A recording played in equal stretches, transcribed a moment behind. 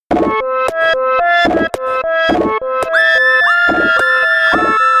I'm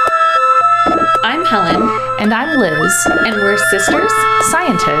Helen. And I'm Liz. And we're sisters,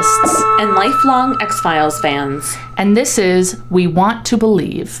 Scientists. and lifelong X-Files fans. And this is We Want to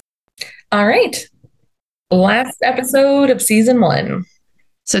Believe. All right. Last episode of season 1.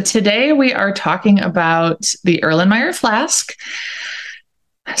 So today we are talking about the Erlenmeyer Flask,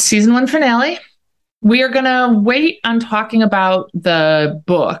 season 1 finale. We are going to wait on talking about the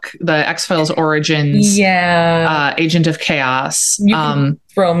book, the X-Files Origins, Agent of Chaos. You can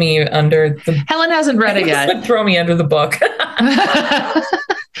throw me under the... Helen hasn't read it yet. Throw me under the book.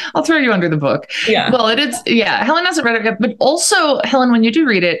 I'll throw you under the book. Yeah. Well, Helen hasn't read it yet, but also, Helen, when you do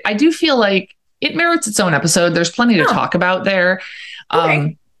read it, I do feel like it merits its own episode. There's plenty to talk about there.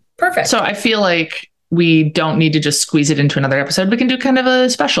 Okay. Perfect. So I feel like we don't need to just squeeze it into another episode. We can do kind of a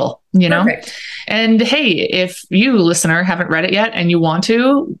special, Perfect. And hey, if you, listener, haven't read it yet and you want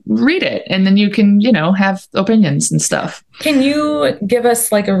to, read it. And then you can, have opinions and stuff. Can you give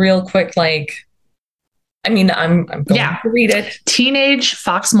us like a real quick, I'm going to read it. Teenage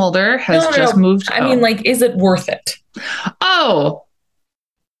Fox Mulder has just moved. I mean, is it worth it? Oh,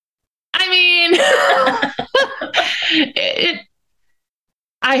 I mean,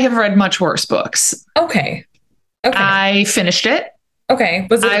 I have read much worse books. Okay. I finished it. Okay.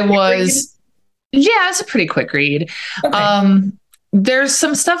 Was it? It's a pretty quick read. Okay. There's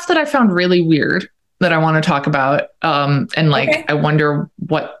some stuff that I found really weird that I want to talk about. I wonder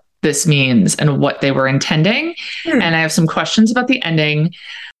what this means and what they were intending. And I have some questions about the ending,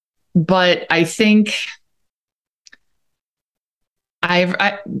 but I think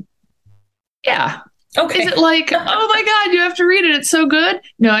Okay. Is it like, oh my God, you have to read it, it's so good?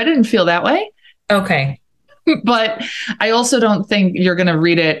 No, I didn't feel that way. Okay. But I also don't think you're going to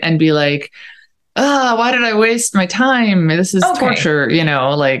read it and be like, why did I waste my time? This is torture,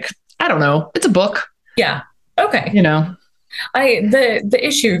 I don't know. It's a book. Yeah. Okay. The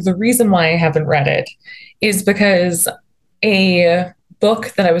reason why I haven't read it is because a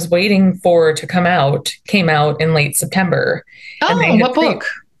book that I was waiting for to come out came out in late September. Oh, what book?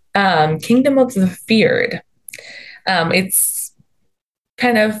 Kingdom of the Feared. It's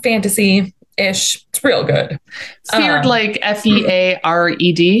kind of fantasy-ish. It's real good. Feared, like Feared.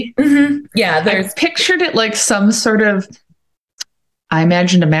 Mm-hmm. Yeah, I pictured it like some sort of. I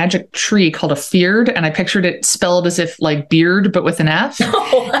imagined a magic tree called a feared, and I pictured it spelled as if like beard, but with an F.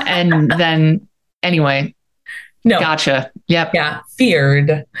 And then, anyway. No. Gotcha. Yep. Yeah.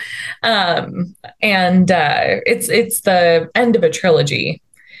 Feared. It's the end of a trilogy.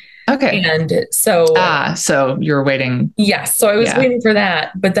 Okay. And so. So you're waiting. Yes. So I was waiting for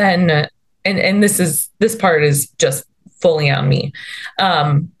that, but then, and this part is just fully on me,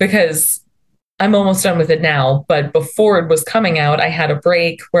 because I'm almost done with it now, but before it was coming out, I had a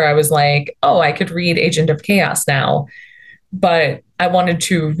break where I was like, I could read Agent of Chaos now, but I wanted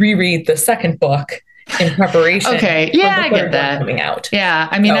to reread the second book in preparation. Okay. Yeah, I get that. Coming out. Yeah.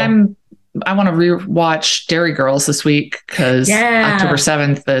 I mean, I want to rewatch Dairy Girls this week because October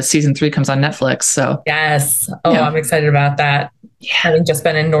 7th, the season 3 comes on Netflix. So yes. Oh, yeah. I'm excited about that. Yeah. Having just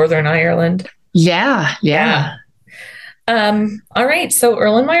been in Northern Ireland. Yeah. All right. So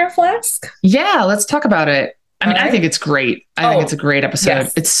Erlenmeyer Flask. Yeah. Let's talk about it. I mean, I think it's great. I think it's a great episode.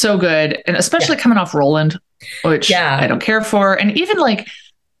 Yes. It's so good. And especially coming off Roland, which I don't care for. And even I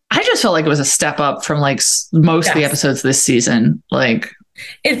just felt like it was a step up from most of the episodes this season.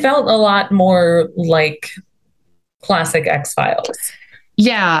 It felt a lot more like classic X-Files.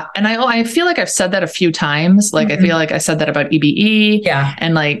 Yeah. And I feel like I've said that a few times. I feel like I said that about EBE. Yeah.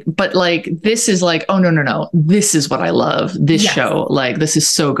 And but this is oh, no. This is what I love. This show. This is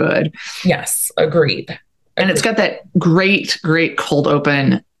so good. Yes. Agreed. And it's got that great cold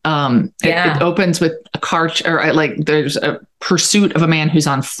open. It opens with a car there's a pursuit of a man who's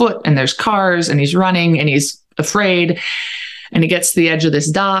on foot and there's cars and he's running and he's afraid. And he gets to the edge of this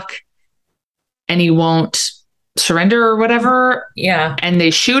dock and he won't surrender or whatever. Yeah. And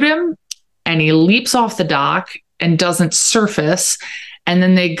they shoot him and he leaps off the dock and doesn't surface. And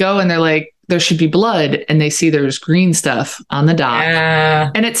then they go and they're like, there should be blood. And they see there's green stuff on the dock.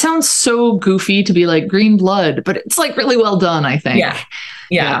 And it sounds so goofy to be like green blood, but it's really well done, I think.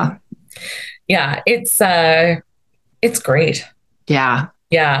 Yeah. It's great. Yeah.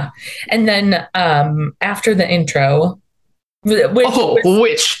 Yeah. And then after the intro, yeah. Wait. Do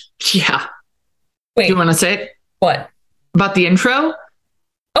you want to say it? What? About the intro?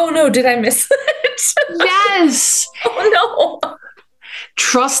 Oh, no. Did I miss it? Yes. Oh, no.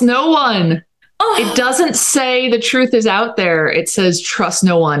 Trust no one. Oh. It doesn't say the truth is out there. It says trust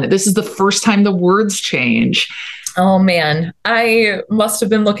no one. This is the first time the words change. Oh man, I must have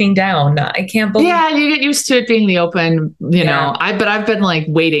been looking down. I can't believe. Yeah, you get used to it being the open, know. But I've been like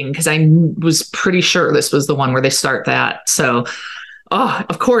waiting because I was pretty sure this was the one where they start that. So,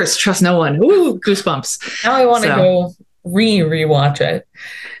 of course, trust no one. Ooh, goosebumps. Now I want to go rewatch it.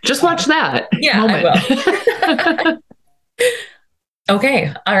 Just watch that. Yeah, moment. I will.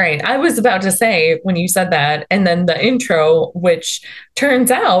 Okay. All right. I was about to say when you said that, and then the intro, which turns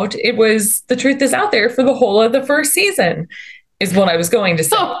out it was The Truth Is Out There for the whole of the first season, is what I was going to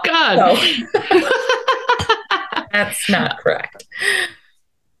say. Oh, God. So, that's not correct.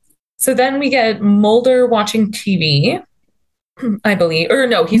 So then we get Mulder watching TV, I believe. Or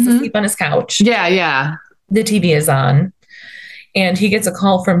no, he's asleep on his couch. Yeah. The TV is on. And he gets a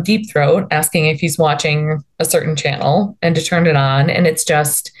call from Deep Throat asking if he's watching a certain channel and to turn it on. And it's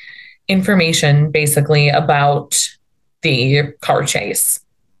just information basically about the car chase.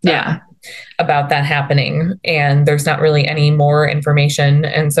 Yeah. About that happening. And there's not really any more information.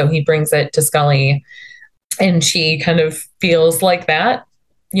 And so he brings it to Scully and she kind of feels like that,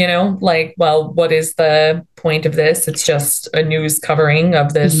 like, well, what is the point of this? It's just a news covering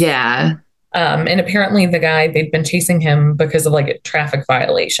of this. Yeah. And apparently the guy, they'd been chasing him because of like a traffic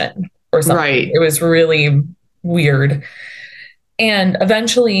violation or something. Right. It was really weird. And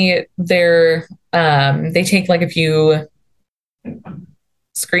eventually they take like a few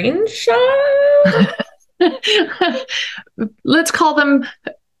screenshots. Let's call them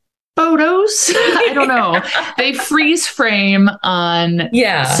photos. I don't know. They freeze frame on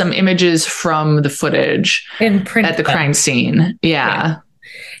some images from the footage and print at the crime scene. Yeah.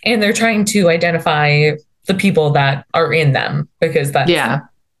 And they're trying to identify the people that are in them because that's,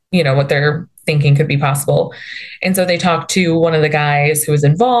 what they're thinking could be possible. And so they talk to one of the guys who was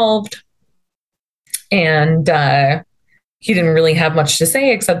involved and he didn't really have much to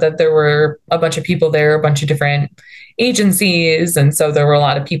say except that there were a bunch of people there, a bunch of different agencies. And so there were a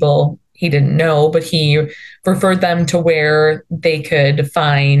lot of people he didn't know, but he referred them to where they could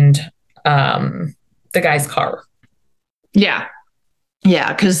find the guy's car. Yeah.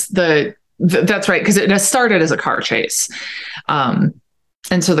 Yeah, because that's right, because it started as a car chase. And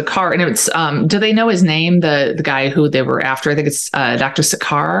so the car, and it's, do they know his name, the guy who they were after? I think it's Dr.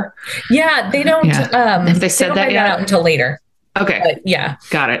 Sakar. Yeah, they don't. If they said that yet? Out until later. Okay. But yeah.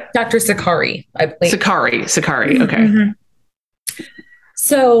 Got it. Dr. Sakari, I believe. Sakari. Okay. Mm-hmm.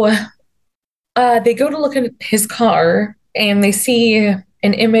 So they go to look at his car and they see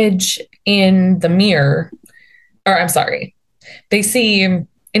an image in the mirror. Or I'm sorry. They see an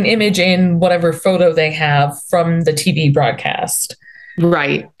image in whatever photo they have from the TV broadcast.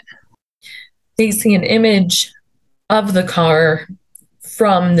 Right. They see an image of the car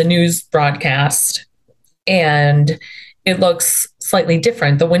from the news broadcast, and it looks slightly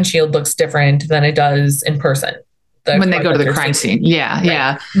different. The windshield looks different than it does in person. When they go to the crime scene. Yeah. Right.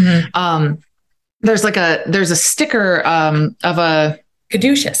 Yeah. Mm-hmm. There's a sticker of a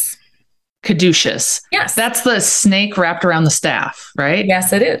Caduceus. Yes. That's the snake wrapped around the staff, right?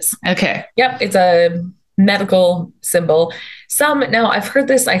 Yes, it is. Okay. Yep. It's a medical symbol. Now I heard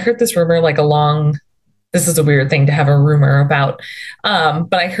this rumor this is a weird thing to have a rumor about.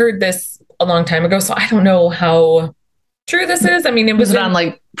 But I heard this a long time ago. So I don't know how true this is. I mean, was it on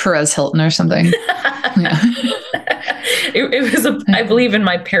like Perez Hilton or something? Yeah. It was, I believe, in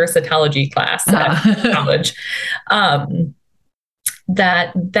my parasitology class at college.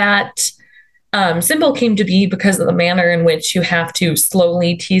 That symbol came to be because of the manner in which you have to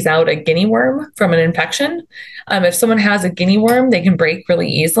slowly tease out a guinea worm from an infection. If someone has a guinea worm, they can break really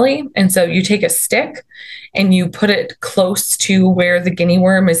easily. And so you take a stick and you put it close to where the guinea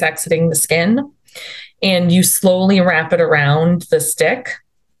worm is exiting the skin and you slowly wrap it around the stick.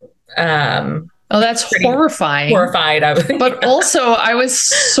 Oh, that's horrifying. Horrified. But also, I was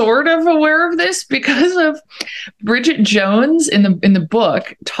sort of aware of this because of Bridget Jones in the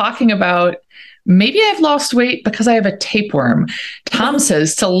book talking about maybe I've lost weight because I have a tapeworm. Tom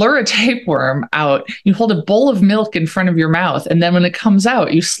says to lure a tapeworm out, you hold a bowl of milk in front of your mouth, and then when it comes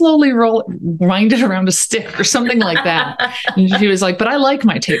out, you slowly wind it around a stick or something like that. And she was like, "But I like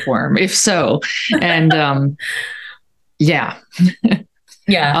my tapeworm, if so." And yeah.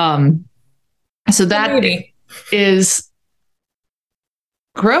 So that is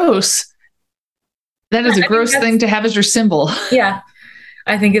gross. That is a gross thing to have as your symbol. Yeah.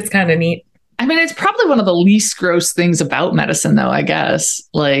 I think it's kind of neat. I mean, it's probably one of the least gross things about medicine, though, I guess.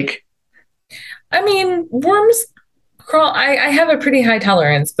 Like, I mean, worms crawl. I have a pretty high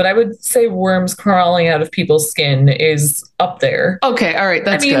tolerance, but I would say worms crawling out of people's skin is up there. Okay. All right.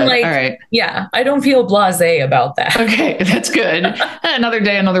 That's good. All right. Yeah. I don't feel blasé about that. Okay. That's good. Another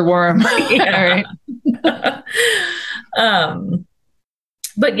day, another worm. Yeah. All right.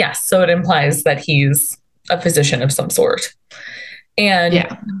 But yes, so it implies that he's a physician of some sort. And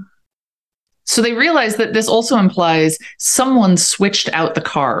yeah. So they realize that this also implies someone switched out the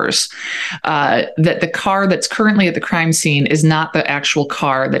cars, that the car that's currently at the crime scene is not the actual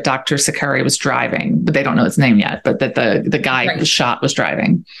car that Dr. Sakari was driving, but they don't know its name yet, but that the guy who was shot was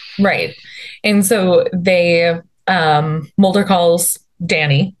driving. Right. And so Mulder calls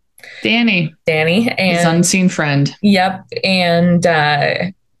Danny, and his unseen friend. Yep.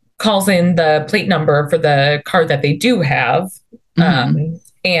 And calls in the plate number for the car that they do have.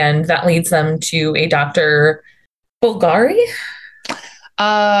 And that leads them to a Dr. Bulgari.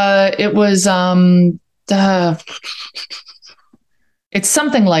 It was it's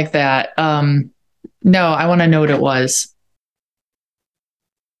something like that. No, I want to know what it was.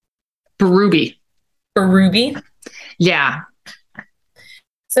 Berube. Yeah.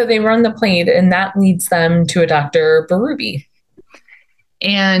 So they run the plate, and that leads them to a Dr. Berube.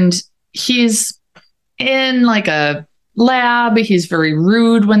 And he's in like a lab. He's very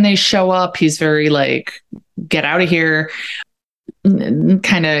rude when they show up. He's very like, get out of here,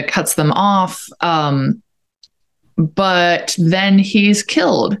 kind of cuts them off. But then he's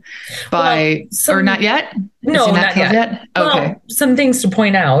killed by, or not yet? No, not yet. Okay. Well, some things to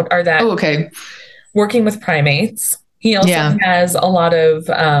point out are that working with primates, he also has a lot of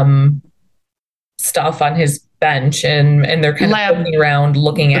stuff on his bench, and they're kind of looking around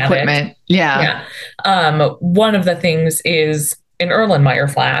looking at equipment. Yeah. One of the things is an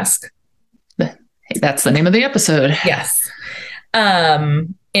Erlenmeyer Flask. That's the name of the episode. Yes.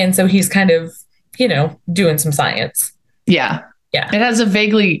 And so he's kind of, doing some science. Yeah. It has a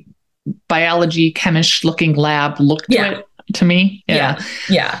vaguely biology, chemist looking lab look to it to me. Yeah.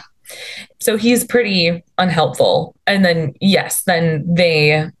 So he's pretty unhelpful. And then,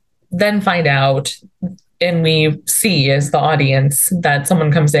 they find out, and we see as the audience that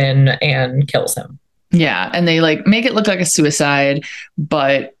someone comes in and kills him. Yeah. And they like make it look like a suicide,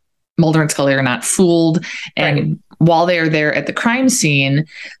 but Mulder and Scully are not fooled. And while they are there at the crime scene,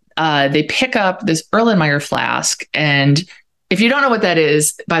 they pick up this Erlenmeyer flask. And if you don't know what that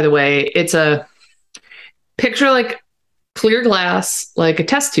is, by the way, it's a picture like clear glass, like a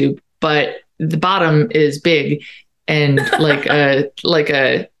test tube, but the bottom is big and like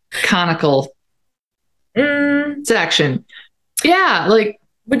a conical section. Yeah, like,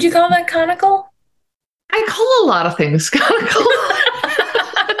 would you call that conical? I call a lot of things conical.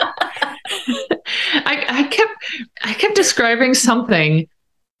 I kept describing something.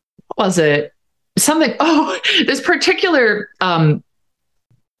 What was it? Something. Oh, this particular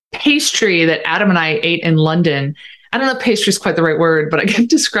pastry that Adam and I ate in London. I don't know if pastry is quite the right word, but I kept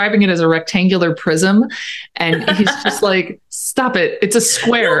describing it as a rectangular prism. And he's just like, stop it. It's a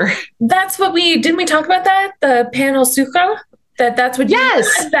square. That's what didn't we talk about that? The pan al sucre? That's what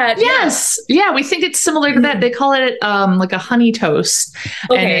Yes. Yeah, we think it's similar to that. They call it like a honey toast.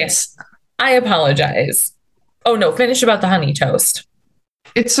 Okay. And I apologize. Oh no, finish about the honey toast.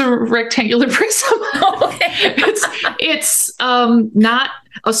 It's a rectangular prism. Okay. It's not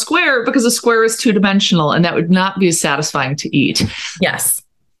a square because a square is two-dimensional and that would not be as satisfying to eat. Yes,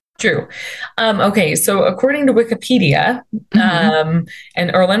 true. Okay, so according to Wikipedia, an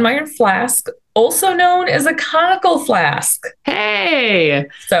Erlenmeyer flask, also known as a conical flask. Hey!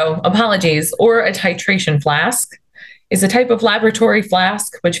 So apologies, or a titration flask, is a type of laboratory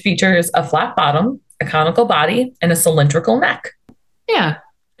flask which features a flat bottom, a conical body, and a cylindrical neck. Yeah.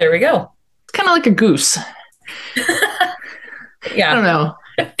 There we go. It's kind of like a goose. Yeah. I don't know.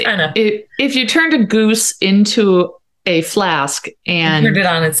 If you turned a goose into a flask and turned it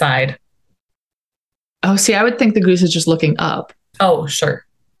on its side. Oh, see, I would think the goose is just looking up. Oh, sure.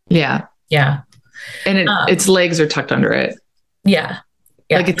 Yeah. Yeah. And its legs are tucked under it. Yeah.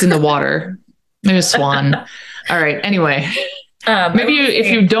 Like it's in the water. Maybe a swan. All right. Anyway. Maybe if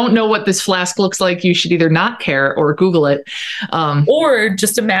you don't know what this flask looks like, you should either not care or Google it. Or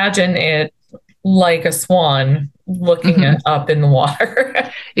just imagine it like a swan looking up in the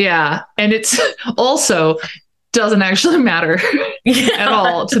water. Yeah. And it's also doesn't actually matter at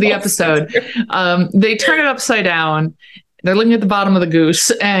all to the episode. They turn it upside down. They're looking at the bottom of the goose,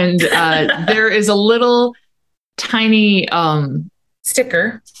 and there is a little tiny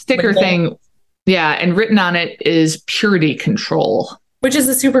sticker thing. Yeah, and written on it is purity control. Which is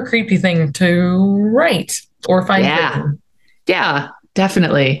a super creepy thing to write or find. Yeah,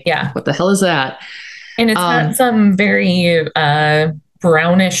 definitely. Yeah. What the hell is that? And it's got some very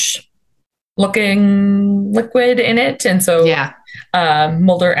brownish looking liquid in it. And so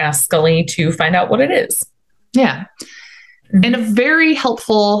Mulder asks Scully to find out what it is. Yeah. and a very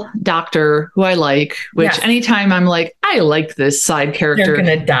helpful doctor who I like, which anytime I'm like, I like this side character. They're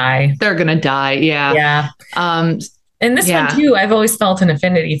going to die. They're going to die. Yeah. Yeah. And this one too, I've always felt an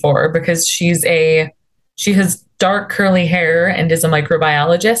affinity for because she has dark curly hair and is a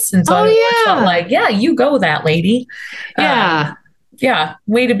microbiologist. And so I felt like, yeah, you go that lady. Yeah. Yeah.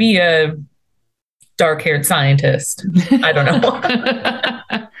 Way to be a dark haired scientist. I don't know.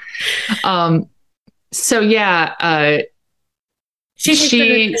 So yeah, she's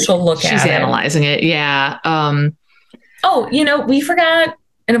analyzing it. Yeah. We forgot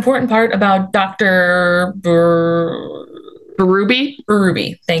an important part about Dr. Berube.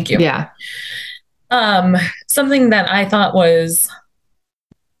 Thank you. Yeah. Something that I thought was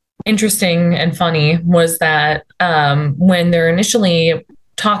interesting and funny was that when they're initially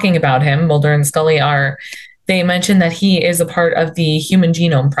talking about him, Mulder and Scully they mentioned that he is a part of the Human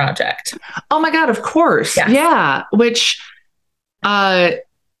Genome Project. Oh my God, of course. Yes. Yeah. Which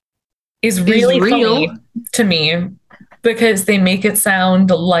is really funny to me because they make it sound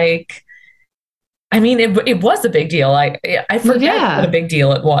like, I mean, it was a big deal. I forget what a big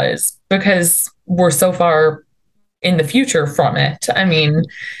deal it was because we're so far in the future from it. I mean,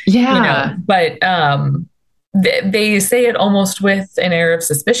 but they say it almost with an air of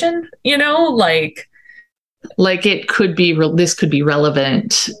suspicion, like it could be, this could be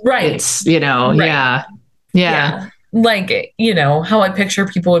relevant. Right. It's, right. Yeah. Like, how I picture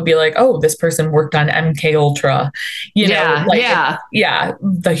people would be like, oh, this person worked on MK Ultra,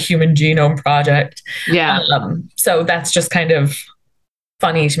 the Human Genome Project. Yeah. So that's just kind of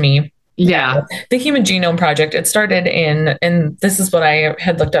funny to me. Yeah. The Human Genome Project, it started and this is what I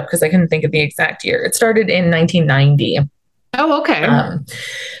had looked up because I couldn't think of the exact year. It started in 1990. Oh, okay.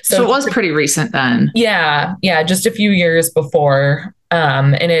 So it was pretty recent then. Yeah. Yeah. Just a few years before.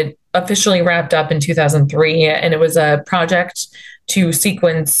 And it officially wrapped up in 2003. And it was a project to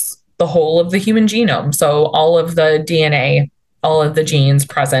sequence the whole of the human genome. So all of the DNA, all of the genes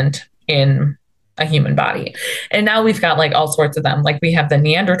present in a human body. And now we've got like all sorts of them. Like we have the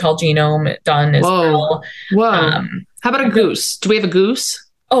Neanderthal genome done as well. Whoa. How about a goose? Do we have a goose?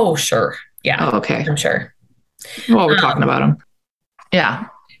 Oh, sure. Yeah. Oh, okay. I'm sure. Well, we're talking about them. Yeah.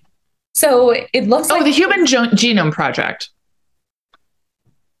 So it looks like the Human Genome Project.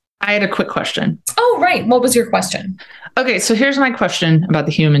 I had a quick question. Oh, right. What was your question? Okay. So here's my question about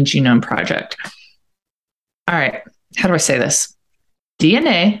the Human Genome Project. All right. How do I say this?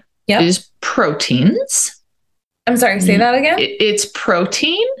 DNA is proteins. I'm sorry. Say that again. It's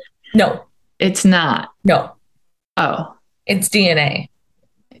protein? No. It's not. No. Oh. It's DNA.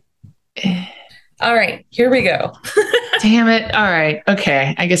 All right. Here we go. Damn it. All right.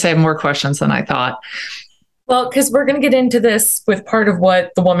 Okay. I guess I have more questions than I thought. Well, because we're going to get into this with part of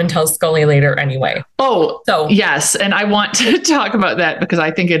what the woman tells Scully later anyway. Oh, so yes. And I want to talk about that because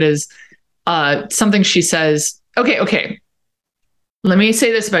I think it is something she says. Okay. Let me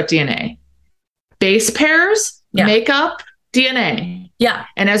say this about DNA. Base pairs make up DNA. Yeah.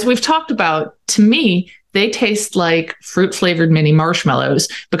 And as we've talked about, to me, they taste like fruit flavored mini marshmallows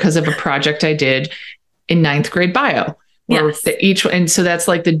because of a project I did in 9th grade bio. Yes. And so that's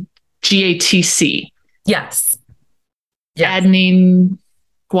like the GATC. Yes. Adenine,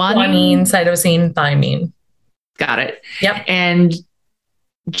 guanine, cytosine, thymine. Got it. Yep. And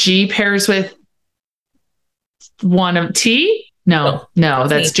G pairs with one of T. No,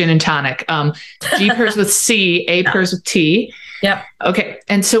 that's gin and tonic. G pairs with C, A pairs with T. Yep. Okay.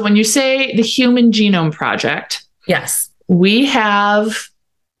 And so when you say the Human Genome Project, yes, we have,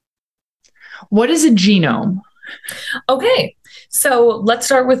 what is a genome? Okay. So let's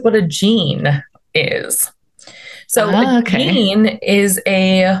start with what a gene is. So a gene is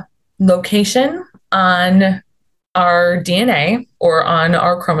a location on our DNA or on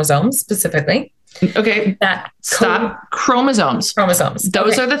our chromosomes specifically. Okay. Stop. Chromosomes.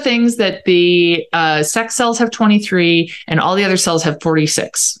 Those are the things that the sex cells have 23 and all the other cells have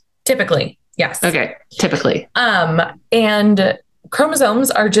 46. Typically. Yes. Okay. Typically. And chromosomes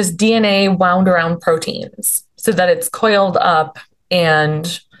are just DNA wound around proteins so that it's coiled up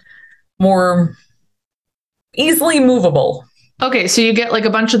and more easily movable. Okay. So you get like a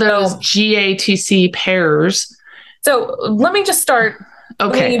bunch of those GATC pairs. So let me just start.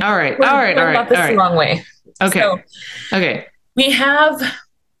 Okay. All right. The wrong way. Okay. So, okay. We have.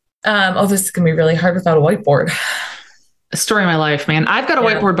 This is gonna be really hard without a whiteboard. A story of my life, man. I've got a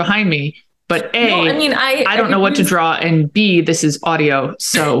whiteboard behind me, but I don't know what to draw, and B, this is audio,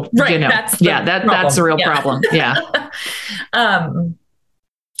 so that's the real problem. Yeah.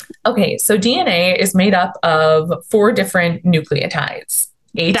 Okay. So DNA is made up of 4 different nucleotides.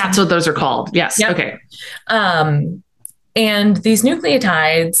 That's what those are called. Yes. Yep. Okay. And these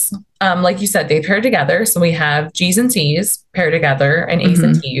nucleotides, like you said, they pair together. So we have G's and C's pair together and A's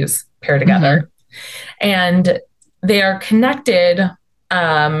and T's pair together. And they are connected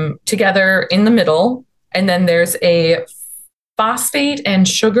together in the middle. And then there's a phosphate and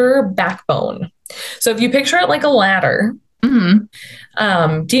sugar backbone. So if you picture it like a ladder,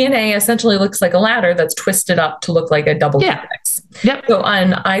 DNA essentially looks like a ladder that's twisted up to look like a double helix. Yep. So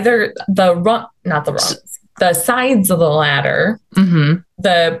on either the sides of the ladder,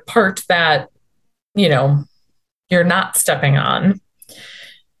 the part that, you're not stepping on,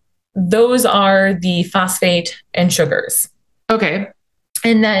 those are the phosphate and sugars. Okay.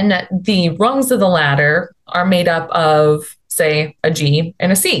 And then the rungs of the ladder are made up of, say, a G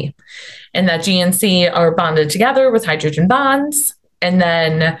and a C. And that G and C are bonded together with hydrogen bonds. And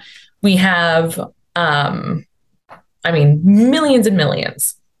then we have, millions and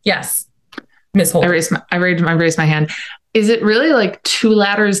millions. Yes. Ms. Holt. I raised my hand. Is it really like two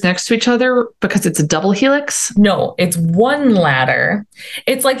ladders next to each other because it's a double helix? No, it's one ladder.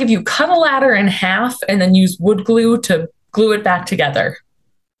 It's like if you cut a ladder in half and then use wood glue to glue it back together.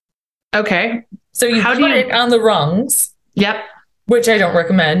 Okay. So you put it on the rungs. Yep. Which I don't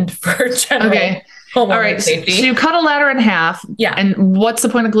recommend for general homeowner safety. So you cut a ladder in half. Yeah. And what's the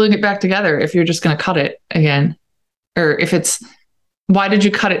point of gluing it back together if you're just going to cut it again? Or why did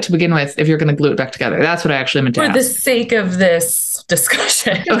you cut it to begin with if you're going to glue it back together? That's what I actually meant to ask. For the sake of this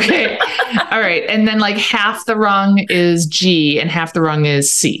discussion. Okay. All right. And then like half the rung is G and half the rung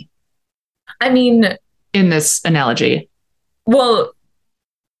is C. In this analogy. Well,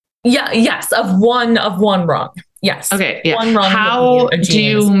 yeah, yes, of one rung. Yes. Okay. Yeah. One rung. How do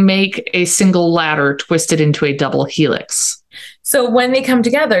you make a single ladder twisted into a double helix? So when they come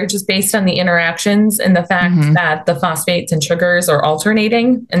together, just based on the interactions and the fact that the phosphates and sugars are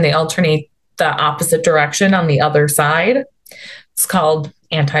alternating and they alternate the opposite direction on the other side, it's called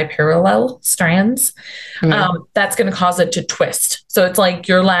anti-parallel strands. That's going to cause it to twist. So it's like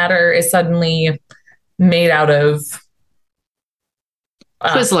your ladder is suddenly made out of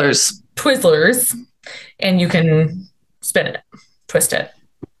Twizzlers, and you can spin it, twist it.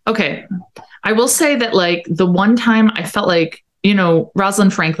 Okay. I will say that like the one time I felt like,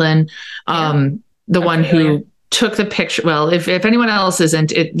 Rosalind Franklin, the one who took the picture. Well, if anyone else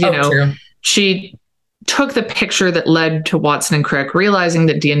isn't, true. She took the picture that led to Watson and Crick realizing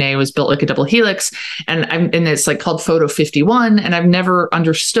that DNA was built like a double helix. And it's like called photo 51. And I've never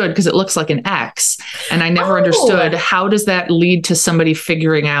understood because it looks like an X. And I never understood how does that lead to somebody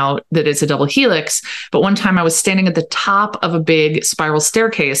figuring out that it's a double helix. But one time I was standing at the top of a big spiral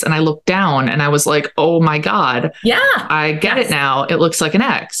staircase and I looked down and I was like, oh my God. Yeah. I get it now. It looks like an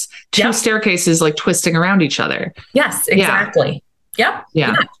X. Two staircases like twisting around each other. Yes, exactly. Yep.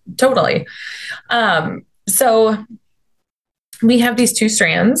 Yeah, totally. So we have these two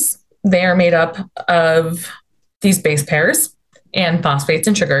strands. They are made up of these base pairs and phosphates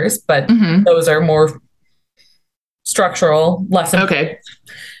and sugars, but those are more structural, less important.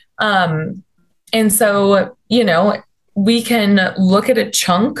 Okay. And so, we can look at a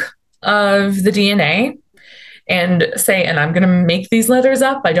chunk of the DNA and say, and I'm going to make these letters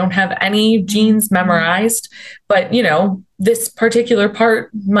up. I don't have any genes memorized, but this particular part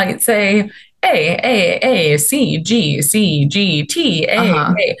might say A, C, G, T,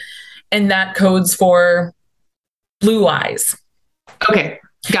 A. And that codes for blue eyes. Okay.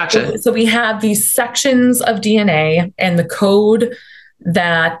 Gotcha. So we have these sections of DNA and the code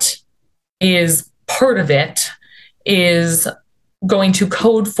that is part of it is going to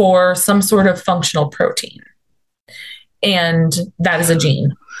code for some sort of functional protein. And that is a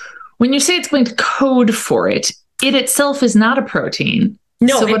gene. When you say it's going to code for it, it itself is not a protein.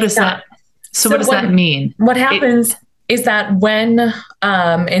 No, so what does that? So what does that mean? What happens is that when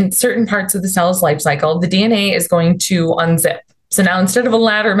in certain parts of the cell's life cycle, the DNA is going to unzip. So now instead of a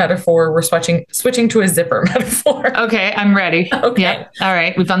ladder metaphor, we're switching to a zipper metaphor. Okay, I'm ready. Okay. Yep. All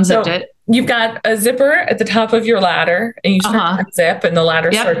right, we've unzipped it. You've got a zipper at the top of your ladder, and you start to unzip, and the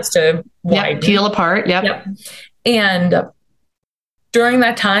ladder starts to widen. Peel apart. Yep. And during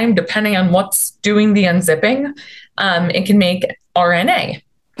that time, depending on what's doing the unzipping, it can make RNA.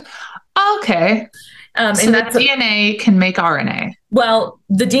 Okay. So the DNA can make RNA. Well,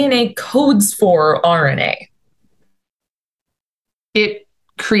 the DNA codes for RNA. It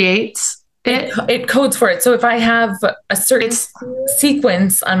creates it? It codes for it. So if I have a certain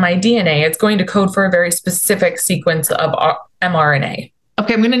sequence on my DNA, it's going to code for a very specific sequence of mRNA.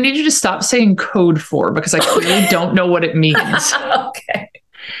 Okay, I'm going to need you to stop saying code for because I clearly don't know what it means. Okay.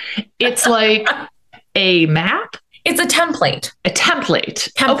 It's like a map? It's a template. A template.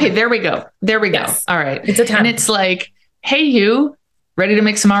 Okay, there we go. Yes. All right. It's a template. And it's like hey, you ready to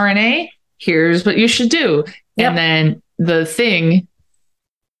make some RNA? Here's what you should do. Yep. And then the thing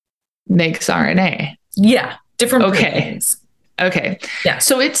makes RNA. Yeah. Different Okay. proteins. Okay. Yeah.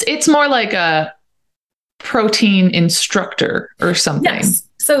 So it's more like a protein instructor or something. Yes.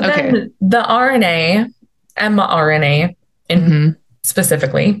 So then the RNA, mRNA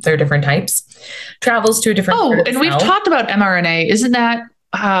specifically, there are different types, travels to a different part of the and we've cell. talked about mRNA. Isn't that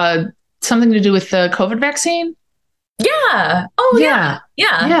something to do with the COVID vaccine? Yeah. Oh, yeah.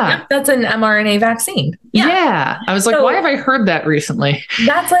 That's an mRNA vaccine. Yeah. I was like, why have I heard that recently?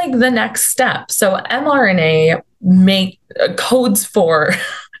 That's like the next step. So mRNA codes for,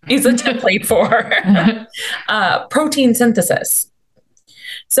 is a template for protein synthesis.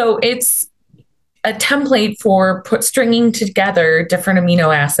 So it's a template for stringing together different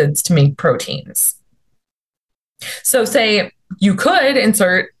amino acids to make proteins. So say you could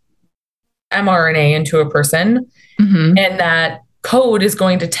insert mRNA into a person, and that code is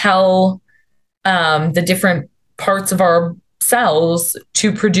going to tell the different parts of our cells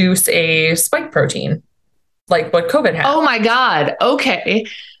to produce a spike protein, like what COVID has. Oh my God. Okay.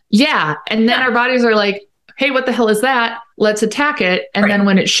 Yeah. And then our bodies are like, hey, what the hell is that? Let's attack it. And then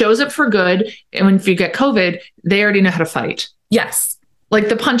when it shows up for good, and if you get COVID, they already know how to fight. Yes. Like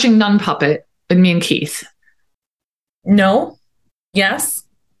the punching nun puppet with me and Keith. No. Yes.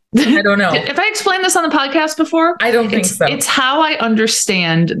 I don't know. If I explained this on the podcast before, I don't think so. It's how I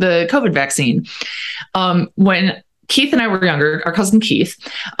understand the COVID vaccine. When Keith and I were younger, our cousin Keith,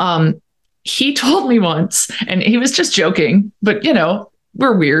 he told me once, and he was just joking, but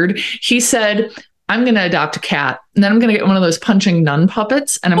we're weird. He said, I'm going to adopt a cat, and then I'm going to get one of those punching nun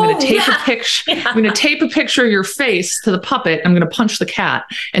puppets, and I'm going to tape a picture. Yeah. I'm going to tape a picture of your face to the puppet. I'm going to punch the cat.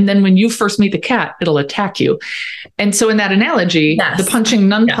 And then when you first meet the cat, it'll attack you. And so in that analogy, the punching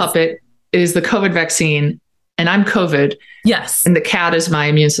nun puppet is the COVID vaccine, and I'm COVID. Yes. And the cat is my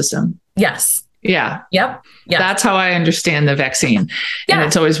immune system. Yes. Yeah. Yep. Yes. That's how I understand the vaccine. Yeah.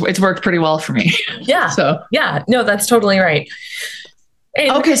 And it's worked pretty well for me. Yeah. No, that's totally right.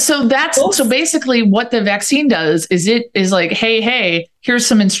 Okay, so so basically what the vaccine does is it is like, hey, here's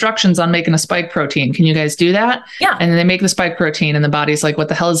some instructions on making a spike protein. Can you guys do that? Yeah. And then they make the spike protein, and the body's like, what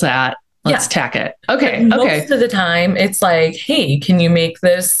the hell is that? Let's attack it. Okay. Most of the time it's like, hey, can you make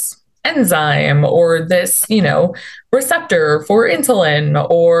this enzyme or this, receptor for insulin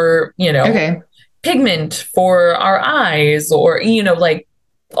or, pigment for our eyes or, like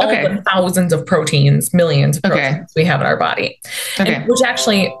all the thousands of proteins, millions of proteins we have in our body. Which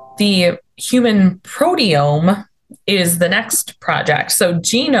actually the human proteome is the next project. So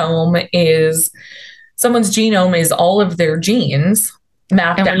someone's genome is all of their genes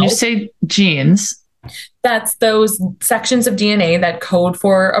mapped out. And when you say genes, that's those sections of DNA that code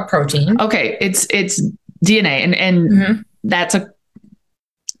for a protein. Okay. It's DNA and that's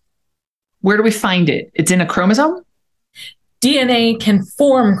where do we find it? It's in a chromosome? DNA can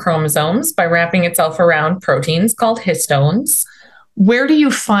form chromosomes by wrapping itself around proteins called histones. Where do you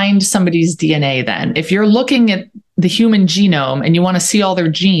find somebody's DNA then? If you're looking at the human genome and you want to see all their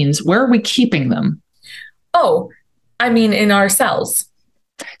genes, where are we keeping them? Oh, I mean, in our cells.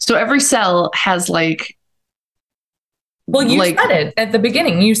 So every cell has Well, you said it at the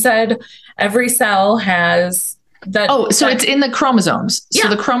beginning. You said every cell has that. Oh, so it's in the chromosomes. Yeah. So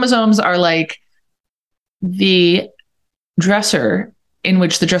the chromosomes are like the dresser in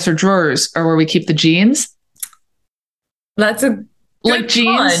which the dresser drawers are where we keep the genes. That's a like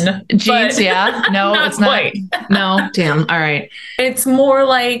jeans. Yeah. No, it's not. No, damn. All right. It's more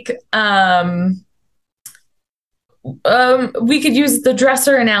like we could use the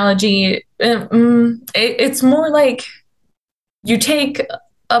dresser analogy. It's more like you take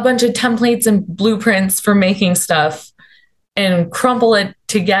a bunch of templates and blueprints for making stuff and crumple it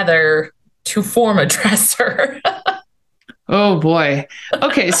together to form a dresser. Oh boy.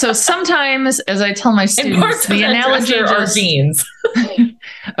 Okay, so sometimes, as I tell my students, the analogy just genes.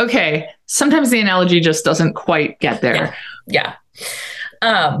 Okay, sometimes the analogy just doesn't quite get there. Yeah.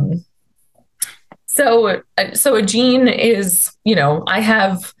 So a gene is, I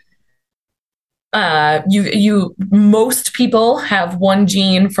have. Most people have one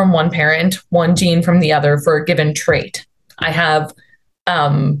gene from one parent, one gene from the other for a given trait. I have.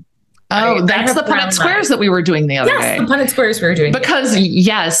 That's the Punnett squares that we were doing the other day. Yes, the Punnett squares we were doing. Because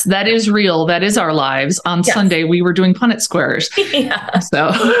yes, that is real. That is our lives. On Sunday, we were doing Punnett squares. Yeah.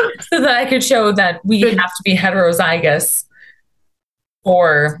 So that I could show that we have to be heterozygous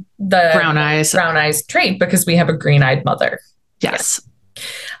for the brown eyes trait because we have a green-eyed mother. Yes.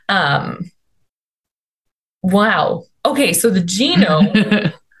 Wow. Okay, so the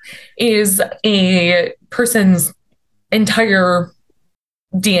genome is a person's entire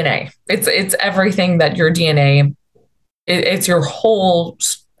DNA. It's everything that your DNA. It's your whole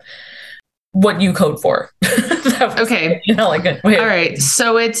what you code for. Okay. Like all right.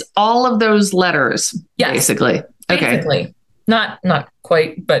 So it's all of those letters, yes. Basically. Okay. Basically. Not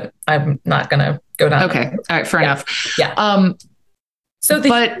quite, but I'm not going to go down. Okay. All right. Fair enough. Yeah. So the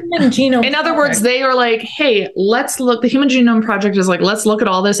Human Genome in other words, they are like, hey, let's look. The Human Genome Project is like, let's look at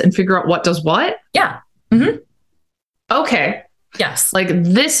all this and figure out what does what. Yeah. Mm-hmm. Okay. Yes. Like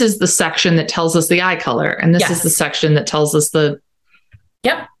this is the section that tells us the eye color. And this is the section that tells us the.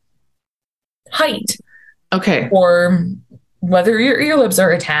 Yep. Height. Okay. Or whether your earlobes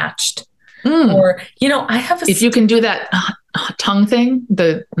are attached. Or, I have if you can do that tongue thing,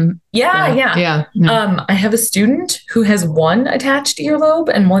 yeah. I have a student who has one attached earlobe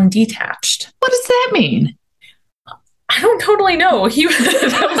and one detached. What does that mean? I don't totally know. That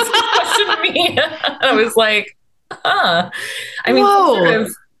was the question to me. I was like, I mean, sort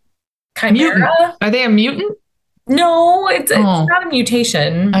of chimera. Mutant. Are they a mutant? No, it's not a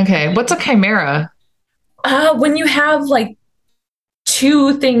mutation. Okay. What's a chimera? When you have like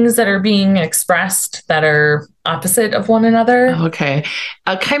two things that are being expressed that are opposite of one another. Okay.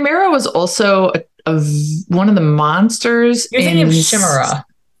 A chimera was also one of the monsters. You're thinking of chimera,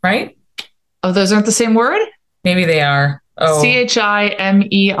 right? Oh, those aren't the same word? Maybe they are. Oh.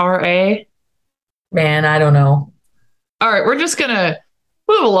 Chimera. Man, I don't know. All right. We're just going to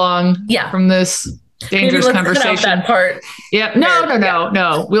move along from this dangerous conversation. Cut out that part. Yeah.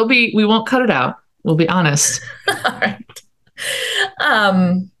 No. We won't cut it out. We'll be honest. All right.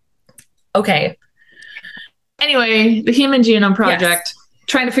 Okay. Anyway, the Human Genome Project,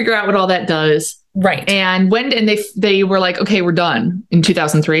 trying to figure out what all that does. Right. And they were like, okay, we're done in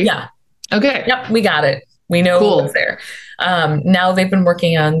 2003. Yeah. Okay. Yep. We got it. We know what's there. Now they've been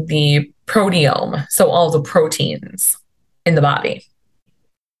working on the proteome. So all the proteins in the body.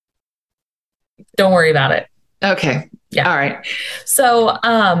 Don't worry about it. Okay. Yeah. All right. So,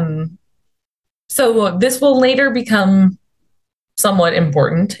 so this will later become somewhat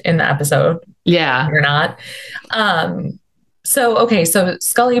important in the episode. Yeah. Or not. So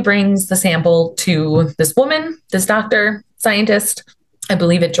Scully brings the sample to this woman, this doctor, scientist, I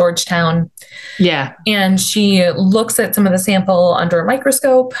believe at Georgetown. Yeah. And she looks at some of the sample under a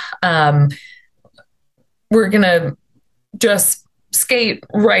microscope. We're going to just skate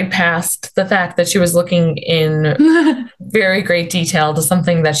right past the fact that she was looking in very great detail to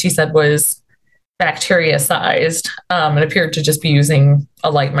something that she said was bacteria sized and appeared to just be using a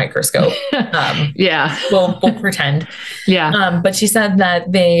light microscope. Yeah. We'll pretend. Yeah. But she said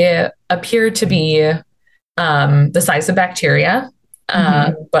that they appear to be the size of bacteria,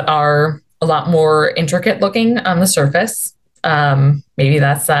 but are a lot more intricate looking on the surface. Maybe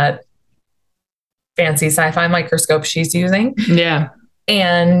that's that fancy sci-fi microscope she's using. Yeah.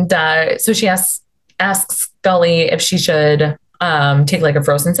 And so she asks Scully if she should take like a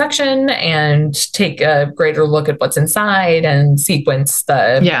frozen section and take a greater look at what's inside and sequence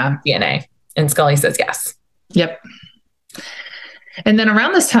the DNA. And Scully says yes. Yep. And then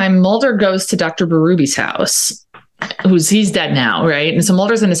around this time, Mulder goes to Dr. Berrubi's house, he's dead now, right? And so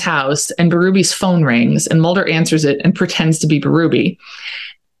Mulder's in his house and Berrubi's phone rings and Mulder answers it and pretends to be Berrubi.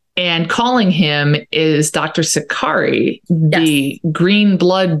 And calling him is Dr. Sakari, the green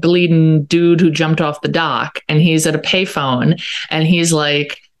blood bleeding dude who jumped off the dock. And he's at a payphone and he's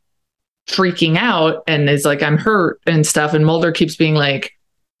like freaking out and is like, I'm hurt and stuff. And Mulder keeps being like,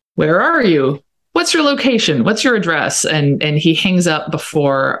 where are you? What's your location? What's your address? And he hangs up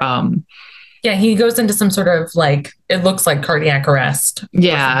before. He goes into some sort of like, it looks like cardiac arrest.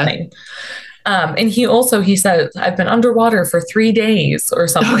 Yeah. And he said, I've been underwater for 3 days or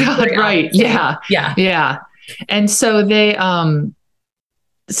something. Oh God, right. Yeah. Yeah. And so they,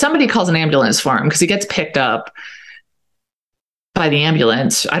 somebody calls an ambulance for him because he gets picked up by the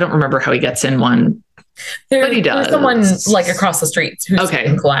ambulance. I don't remember how he gets in one, but he does. There's someone like across the street who's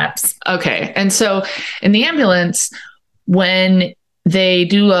in collapse. Okay. And so in the ambulance, when they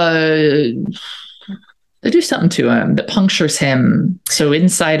do something to him that punctures him. So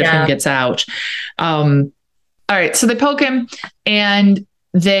inside of him gets out. All right. So they poke him and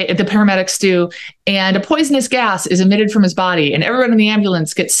the paramedics do, and a poisonous gas is emitted from his body and everyone in the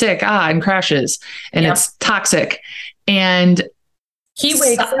ambulance gets sick, and crashes and it's toxic. And he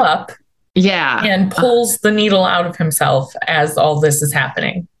wakes up. Yeah. And pulls the needle out of himself as all this is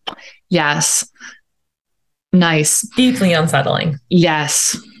happening. Yes. Nice. Deeply unsettling.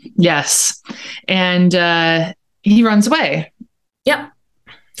 Yes. And he runs away. Yep.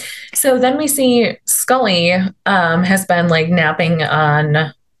 So then we see Scully has been like napping on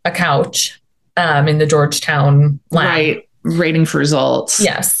a couch in the Georgetown lab. Right. Rating for results.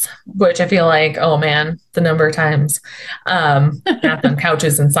 Yes. Which I feel like, oh man, the number of times napped on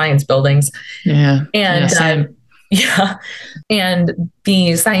couches in science buildings. Yeah. And same. yeah. And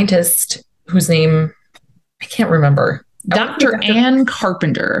the scientist whose name I can't remember. Dr. Ann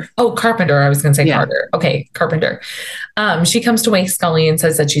Carpenter. Oh, Carpenter. I was going to say Carter. Okay, Carpenter. She comes to wake Scully and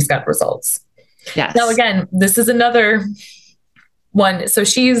says that she's got results. Yes. Now, again, this is another one. So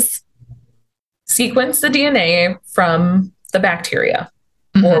she's sequenced the DNA from the bacteria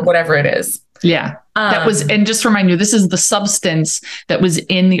or whatever it is. Yeah. That was, and just to remind you, this is the substance that was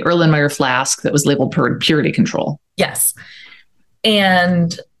in the Erlenmeyer Flask that was labeled purity control. Yes.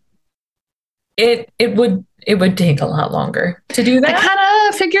 And it would take a lot longer to do that. I kind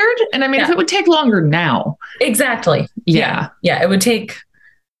of figured. And I mean, if it would take longer now. Exactly. Yeah. Yeah. It would take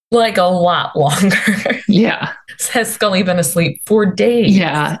like a lot longer. Yeah. Has Scully been asleep for days?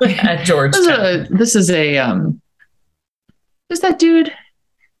 Yeah. At Georgetown. This is who's that dude?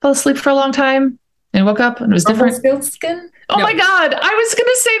 Fell asleep for a long time and woke up and it was different. Skin? Oh my God. I was going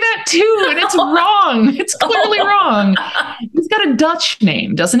to say that too. And it's wrong. It's clearly wrong. He's got a Dutch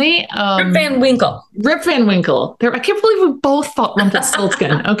name, doesn't he? Rip Van Winkle. Rip Van Winkle. I can't believe we both thought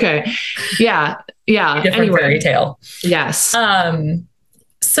Rumpelstiltskin. Okay. Yeah. Yeah. Different fairy tale. Yes.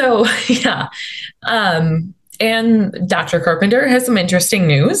 So yeah. And Dr. Carpenter has some interesting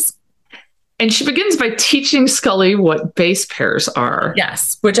news. And she begins by teaching Scully what base pairs are.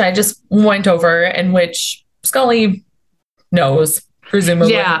 Yes, which I just went over and which Scully knows,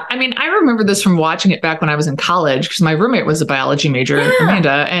 presumably. Yeah. I mean, I remember this from watching it back when I was in college because my roommate was a biology major,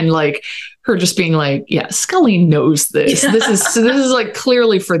 Amanda, and like her just being like, yeah, Scully knows this. Yeah. This is like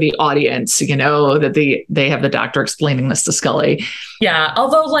clearly for the audience, that they have the doctor explaining this to Scully. Yeah.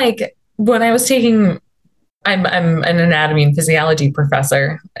 Although like when I was taking I'm an anatomy and physiology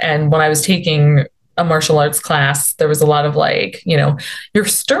professor. And when I was taking a martial arts class, there was a lot of like, your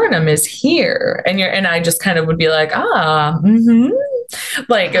sternum is here. And I just kind of would be like,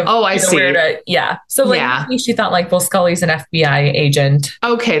 like, I see. Yeah. So like she thought like, well, Scully's an FBI agent.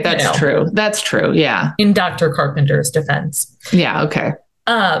 Okay. That's true. That's true. Yeah. In Dr. Carpenter's defense. Yeah. Okay.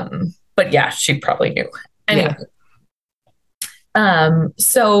 But yeah, she probably knew. Anyway. Yeah.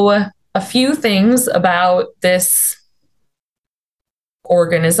 So a few things about this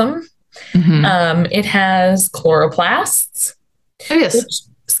organism. Mm-hmm. It has chloroplasts. Oh, yes. Which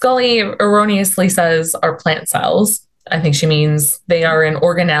Scully erroneously says are plant cells. I think she means they are an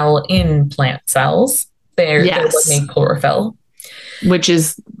organelle in plant cells. They're what make chlorophyll. Which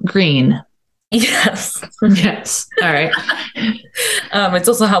is green. Yes. Yes. All right. It's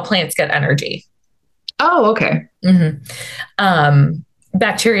also how plants get energy. Oh, okay. Mm-hmm.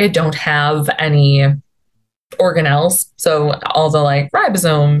 Bacteria don't have any organelles. So all the like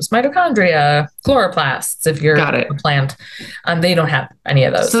ribosomes, mitochondria, chloroplasts, if you're a plant, they don't have any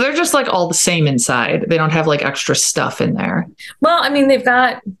of those. So they're just like all the same inside. They don't have like extra stuff in there. Well, I mean, they've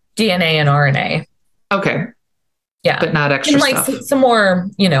got DNA and RNA. Okay. Yeah. But not extra and like stuff. Some more,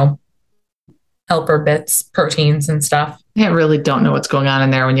 helper bits, proteins and stuff. I really don't know what's going on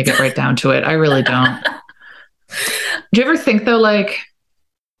in there when you get right down to it. I really don't. Do you ever think though, like,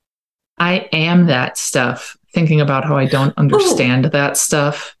 I am that stuff, thinking about how I don't understand that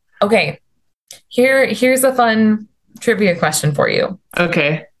stuff. Okay. Here's a fun trivia question for you.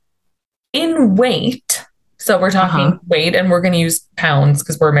 Okay. In weight, so we're talking weight and we're going to use pounds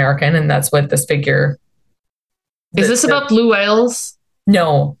because we're American and that's what this figure. Is this about blue whales?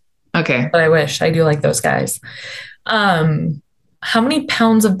 No. Okay. But I wish. I do like those guys. How many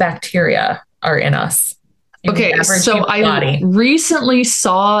pounds of bacteria are in us? Okay, so I recently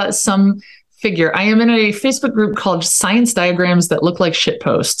saw some figure. I am in a Facebook group called Science Diagrams That Look Like Shit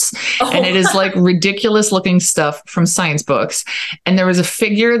Posts. And it is like ridiculous looking stuff from science books. And there was a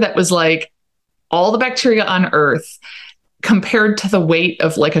figure that was like all the bacteria on Earth compared to the weight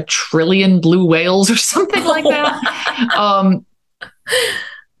of like 1 trillion blue whales or something like that.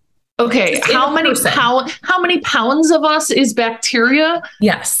 Okay, how many pounds of us is bacteria?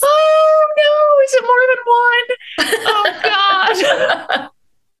 Yes. Oh no, is it more than one? Oh God.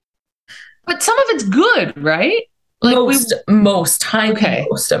 But some of it's good, right? Like most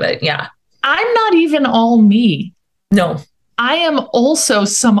of it, yeah. I'm not even all me. No. I am also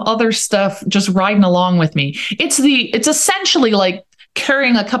some other stuff just riding along with me. It's essentially like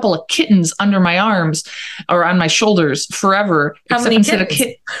carrying a couple of kittens under my arms or on my shoulders forever. How many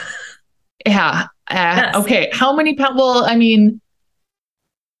kittens? Yeah. Yes. Okay. How many pounds? Well, I mean,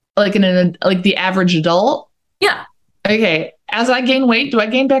 like like the average adult. Yeah. Okay. As I gain weight, do I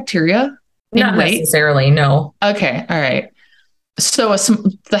gain bacteria? Not necessarily. No. Okay. All right. So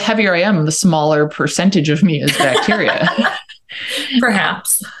the heavier I am, the smaller percentage of me is bacteria.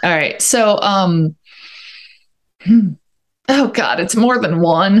 Perhaps. All right. So, oh God, it's more than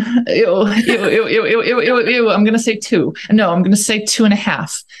one. Ew, ew, ew, ew, ew, ew, ew, ew. I'm going to say 2. No, I'm going to say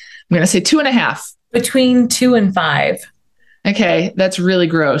 2.5. I'm going to say 2.5. Between 2 and 5. Okay, that's really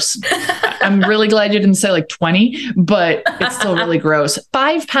gross. I'm really glad you didn't say like 20, but it's still really gross.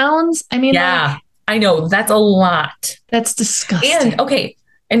 5 pounds? I mean, yeah, I know. That's a lot. That's disgusting. And okay,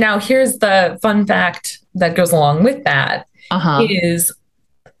 and now here's the fun fact that goes along with that is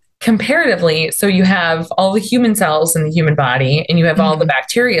comparatively, so you have all the human cells in the human body and you have all the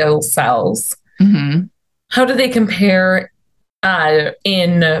bacterial cells. Mm-hmm. How do they compare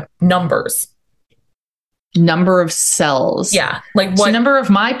in numbers? Number of cells. Yeah. Like what? So number of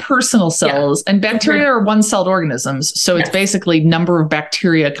my personal cells, and bacteria are one-celled organisms. So it's basically number of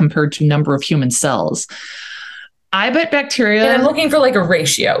bacteria compared to number of human cells. I bet bacteria. And I'm looking for like a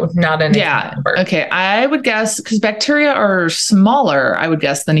ratio, not an exact number. Okay. I would guess, because bacteria are smaller, I would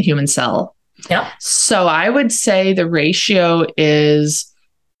guess, than a human cell. Yeah. So I would say the ratio is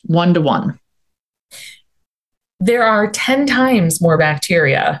 1 to 1. There are 10 times more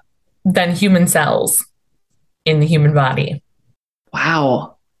bacteria than human cells in the human body.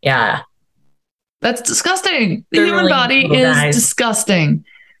 Wow. Yeah. That's disgusting. The human really body is disgusting.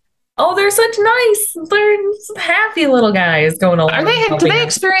 Oh, they're happy little guys going along. Are they? Do they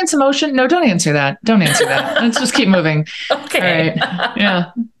experience emotion? No, don't answer that. Don't answer that. Let's just keep moving. Okay. All right. Yeah.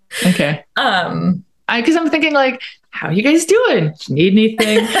 Okay. Because I'm thinking like, how are you guys doing? Do you need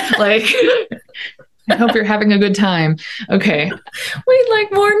anything? Like, I hope you're having a good time. Okay. We'd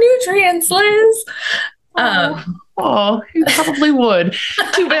like more nutrients, Liz. Oh, you probably would.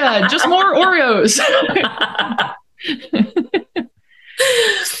 Too bad. Just more Oreos.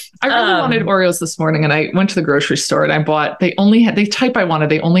 I really wanted Oreos this morning, and I went to the grocery store and I bought, they only had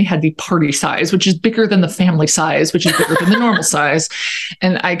the party size, which is bigger than the family size, which is bigger than the normal size.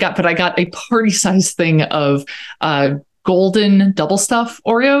 And I got a party size thing of golden double stuff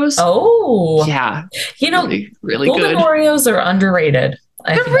Oreos. Oh, yeah. Really golden good. Oreos are underrated.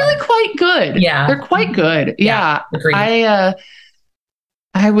 They're really quite good. Yeah. They're quite good. Yeah. I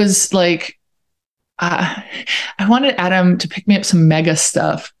was like, I wanted Adam to pick me up some mega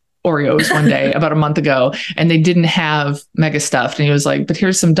stuff Oreos one day about a month ago, and they didn't have mega stuffed. And he was like, but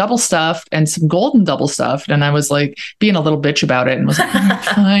here's some double stuffed and some golden double stuffed. And I was like being a little bitch about it and was like,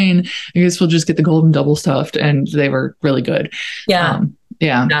 fine, I guess we'll just get the golden double stuffed. And they were really good. Yeah.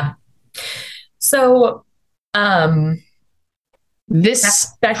 Yeah. So,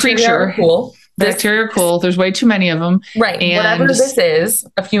 this bacteria creature, are cool. Bacteria are cool. There's way too many of them. Right. And whatever this is,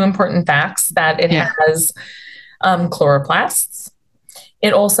 a few important facts that it has chloroplasts.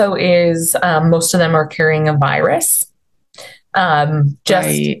 It also is, most of them are carrying a virus.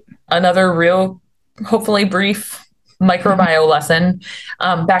 Another real, hopefully brief microbiome lesson.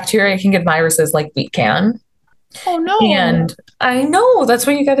 Bacteria can get viruses like we can. Oh no. And I know that's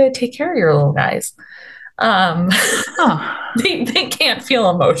why you got to take care of your little guys. They can't feel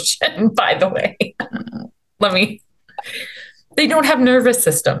emotion, by the way. They don't have nervous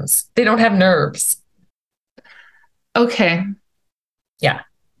systems. They don't have nerves. Okay. Yeah.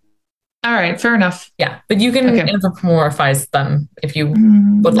 All right. Fair enough. Yeah. But you can anthropomorphize them if you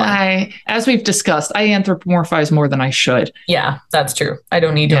would like. As we've discussed, I anthropomorphize more than I should. Yeah, that's true. I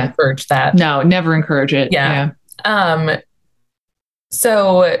don't need to encourage that. No, never encourage it. Yeah.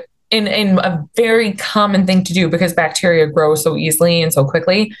 So in a very common thing to do, because bacteria grow so easily and so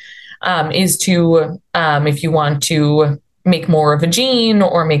quickly, is to, if you want to make more of a gene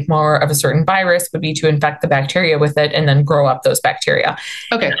or make more of a certain virus, would be to infect the bacteria with it and then grow up those bacteria.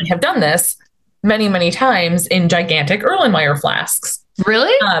 Okay. And I have done this many, many times in gigantic Erlenmeyer flasks.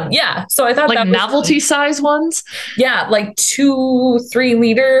 Really? Yeah. So I thought like that novelty size ones? Yeah. Like 2-3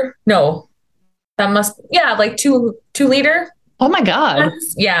 liter. No, that must, like 2 liter. Oh my God.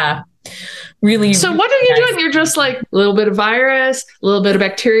 Yeah. Really. So what are you doing? You're just like a little bit of virus, a little bit of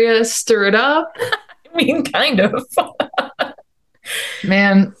bacteria, stir it up. I mean, kind of.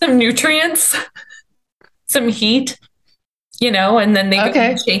 Man. Some nutrients, some heat, and then they go in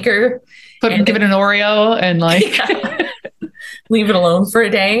the shaker. Give it an Oreo and like leave it alone for a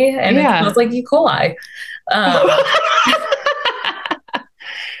day, and it smells like E. coli.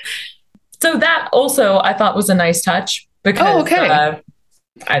 So that also I thought was a nice touch because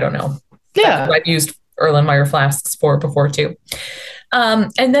I don't know. Yeah. That's what I've used Erlenmeyer flasks for before too.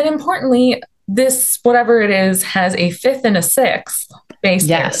 And then importantly, this, whatever it is, has a 5th and a 6th base.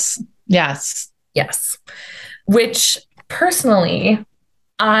 Yes. Which personally,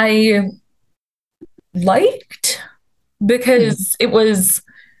 I liked because it was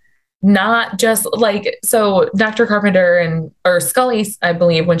not just like, so Dr. Carpenter or Scully, I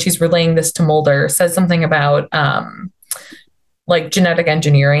believe, when she's relaying this to Mulder, says something about like genetic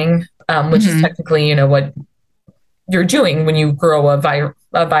engineering, which is technically, what you're doing when you grow a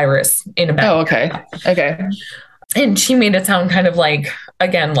virus in a bacteria. Oh, okay. Okay. And she made it sound kind of like,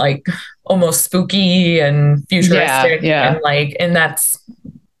 again, like almost spooky and futuristic. Yeah. And that's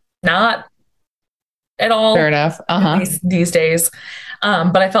not at all fair enough. These days.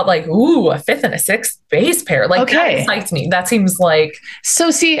 But I felt like, ooh, a fifth and a sixth base pair. Like, that excites me. That seems like. So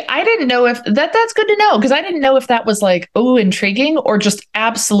see, I didn't know if that's good to know, because I didn't know if that was like, oh, intriguing, or just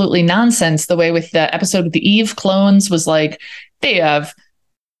absolutely nonsense. The way with the episode with the Eve clones was like, they have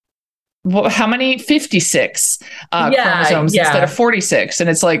how many? 56 chromosomes instead of 46. And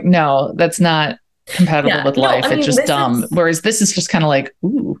it's like, no, that's not compatible with life. It's just dumb. Whereas this is just kind of like,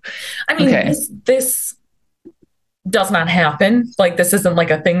 ooh. I mean, this does not happen. Like, this isn't like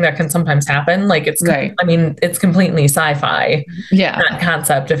a thing that can sometimes happen. Like, it's right. I mean, it's completely sci-fi. Yeah. That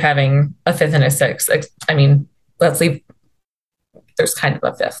concept of having a fifth and a sixth. I mean, let's leave. There's kind of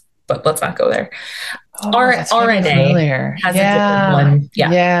a fifth, but let's not go there. RNA has a different one.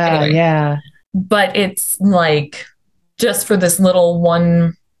 Yeah. Anyway. Yeah. But it's like, just for this little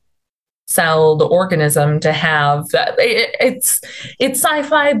one-celled organism to have that, it's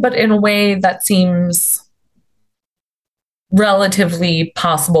sci-fi, but in a way that seems relatively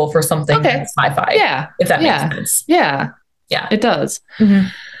possible for something that's sci-fi. Yeah. If that makes sense. Yeah. Yeah. It does.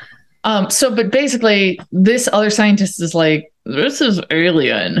 But basically this other scientist is like, this is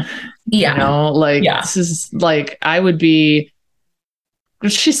alien. Yeah. This is like, would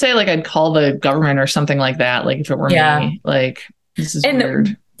she say like, I'd call the government or something like that. Like, if it were me, like, this is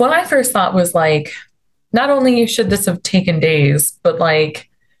weird. What I first thought was like, not only should this have taken days, but like,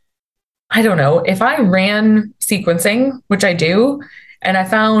 I don't know, if I ran sequencing, which I do, and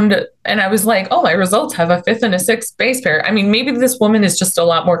I was like, oh, my results have a fifth and a sixth base pair. I mean, maybe this woman is just a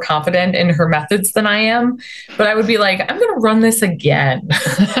lot more confident in her methods than I am, but I would be like, I'm going to run this again.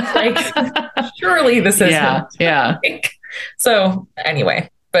 Like, surely this isn't. Yeah. So anyway,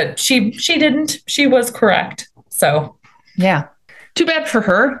 but she didn't. She was correct. So yeah, too bad for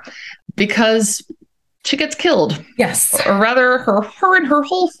her, because she gets killed. Yes. Or rather, her and her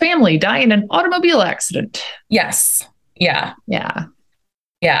whole family die in an automobile accident. Yes. Yeah. Yeah.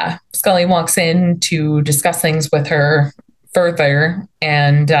 Yeah. Scully walks in to discuss things with her further,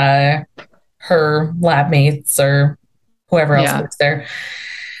 and her lab mates or whoever else works there.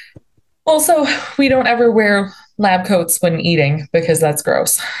 Also, we don't ever wear lab coats when eating, because that's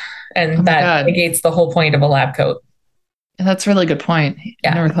gross. And that negates the whole point of a lab coat. That's a really good point.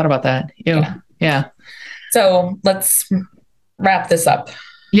 I never thought about that. Yeah. So let's wrap this up.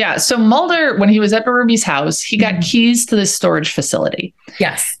 Yeah. So Mulder, when he was at Ruby's house, he got keys to this storage facility.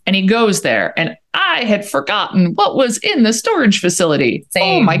 Yes. And he goes there, and I had forgotten what was in the storage facility.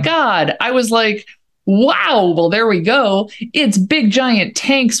 Same. Oh my God. I was like, wow, well, there we go. It's big giant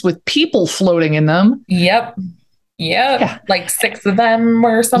tanks with people floating in them. Yep. Yeah. Like 6 of them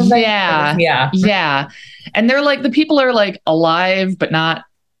or something. Yeah. And they're like, the people are like alive, but not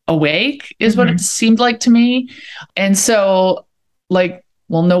awake is what it seemed like to me. And so like,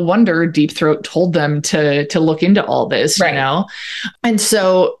 well, no wonder Deep Throat told them to look into all this, And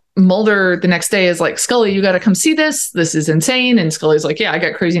so Mulder the next day is like, Scully, you got to come see this. This is insane. And Scully's like, yeah, I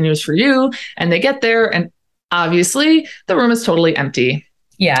got crazy news for you. And they get there, and obviously the room is totally empty.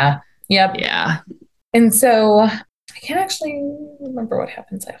 Yeah. Yep. Yeah. And so I can't actually remember what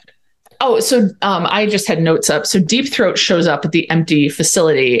happens after. Oh, so I just had notes up. So Deep Throat shows up at the empty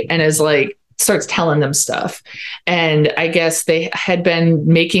facility and is like, starts telling them stuff. And I guess they had been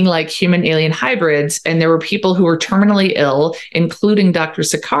making like human alien hybrids, and there were people who were terminally ill, including Dr.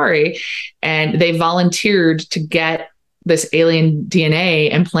 Sakari, and they volunteered to get this alien DNA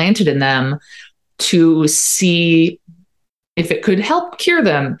implanted in them to see if it could help cure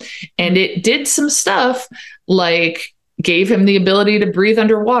them. And it did some stuff, like gave him the ability to breathe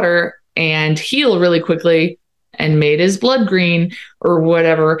underwater and heal really quickly, and made his blood green or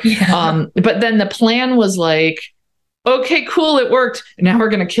whatever. Yeah. But then the plan was like, okay, cool, it worked. Now we're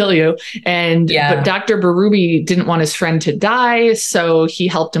going to kill you. But Dr. Berube didn't want his friend to die, so he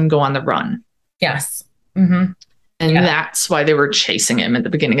helped him go on the run. Yes. And that's why they were chasing him at the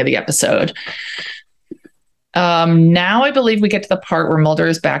beginning of the episode. Now I believe we get to the part where Mulder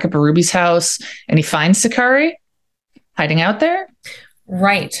is back at Berube's house, and he finds Sakari hiding out there.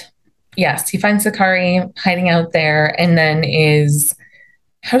 Right. Yes, he finds Sakari hiding out there, and then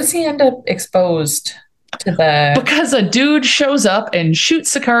how does he end up exposed to the... Because a dude shows up and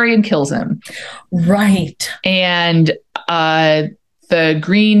shoots Sakari and kills him. Right. And the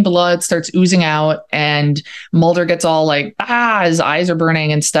green blood starts oozing out, and Mulder gets all like, his eyes are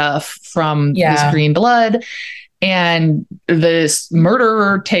burning and stuff from this green blood. And this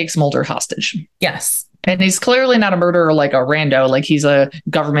murderer takes Mulder hostage. Yes. And he's clearly not a murderer like a rando, like he's a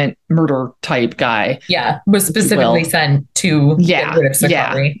government murder type guy. Yeah. Was specifically sent to get rid of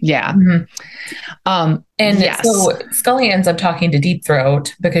Sakari. Yeah. Mm-hmm. And so Scully ends up talking to Deep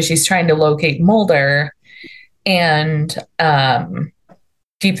Throat because she's trying to locate Mulder. And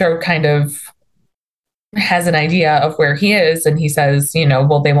Deep Throat kind of has an idea of where he is. And he says,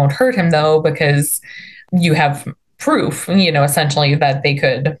 well, they won't hurt him, though, because you have proof, essentially that they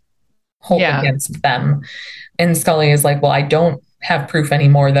could hold against them. And Scully is like, well, I don't have proof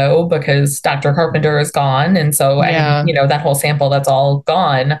anymore, though, because Dr. Carpenter is gone. And so, that whole sample, that's all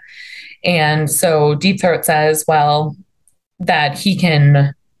gone. And so Deep Throat says, well, that he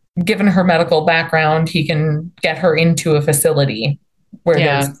can, given her medical background, he can get her into a facility where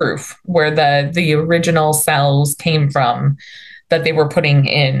there's proof, where the original cells came from that they were putting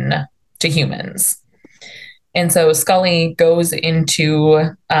in to humans. And so Scully goes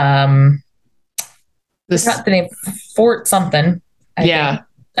into this, not the name, Fort something. I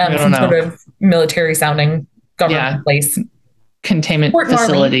think. Some sort of military sounding government place. Containment Fort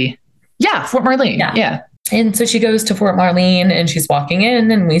facility. Marlene. Yeah, Fort Marlene. Yeah. And so she goes to Fort Marlene and she's walking in,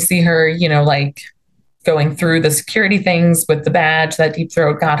 and we see her, like going through the security things with the badge that Deep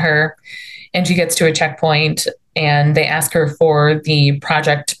Throat got her. And she gets to a checkpoint and they ask her for the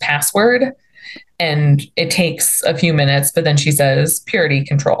project password. And it takes a few minutes, but then she says purity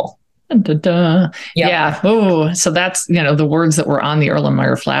control. Yep. Yeah. Oh, so that's, the words that were on the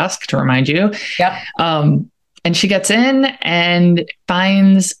Erlenmeyer Flask, to remind you. Yep. And she gets in and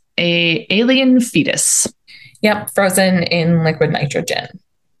finds a alien fetus. Yep. Frozen in liquid nitrogen.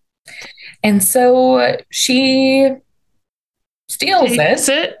 And so she steals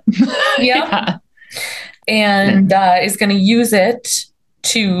it. Yeah. And is going to use it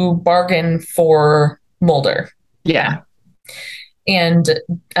to bargain for Mulder. Yeah. And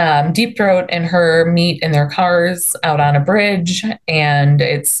Deep Throat and her meet in their cars out on a bridge, and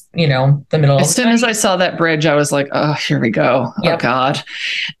it's, the middle of the night. As soon as I saw that bridge, I was like, oh, here we go. Yep. Oh, God.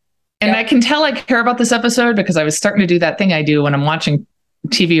 And I can tell I care about this episode because I was starting to do that thing I do when I'm watching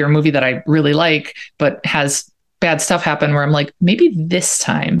TV or movie that I really like, but has bad stuff happen where I'm like, maybe this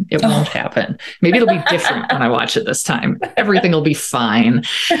time it won't happen. Maybe it'll be different when I watch it this time. Everything will be fine.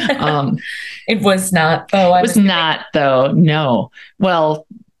 It was not, though. It was not, though. No. Well,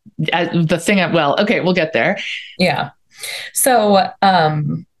 okay, we'll get there. Yeah. So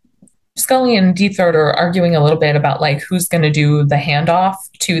Scully and Deep Throat are arguing a little bit about like who's going to do the handoff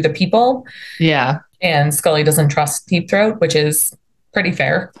to the people. Yeah. And Scully doesn't trust Deep Throat, which is pretty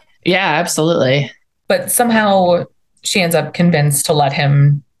fair. Yeah, absolutely. But somehow she ends up convinced to let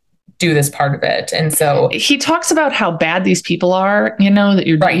him do this part of it. And so he talks about how bad these people are, that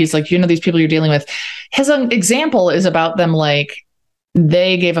you're right. He's like, these people you're dealing with. His example is about them like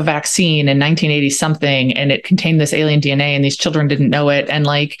they gave a vaccine in 1980 something and it contained this alien DNA and these children didn't know it. And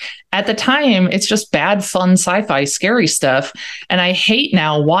like at the time, it's just bad, fun, sci-fi, scary stuff. And I hate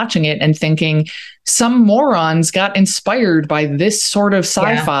now watching it and thinking some morons got inspired by this sort of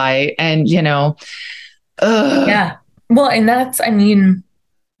sci-fi and, Yeah. Well, and that's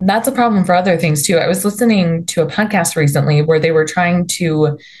a problem for other things too. I was listening to a podcast recently where they were trying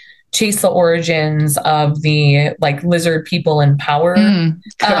to chase the origins of the like lizard people in power.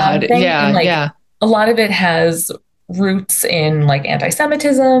 God. A lot of it has roots in like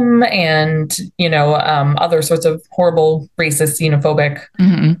anti-Semitism and, other sorts of horrible racist, xenophobic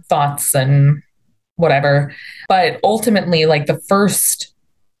thoughts and whatever. But ultimately, like the first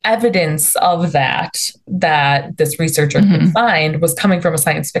evidence of that this researcher could find was coming from a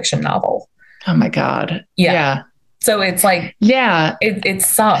science fiction novel. Oh my God. Yeah. So it's like, it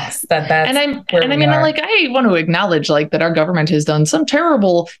sucks that's I want to acknowledge like that our government has done some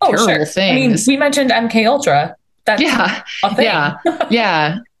terrible things. I mean, we mentioned MK Ultra. That's a thing.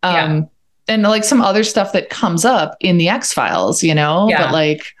 And like some other stuff that comes up in the X-Files, but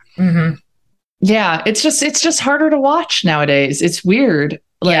like, it's just harder to watch nowadays. It's weird.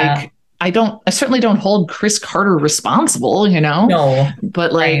 Like, I certainly don't hold Chris Carter responsible, No.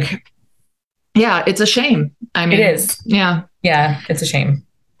 But like, it's a shame. I mean, it is. Yeah. Yeah, it's a shame.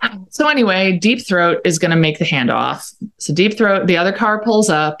 So anyway, Deep Throat is going to make the handoff. So Deep Throat, the other car pulls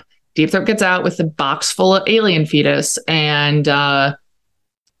up. Deep Throat gets out with the box full of alien fetus, and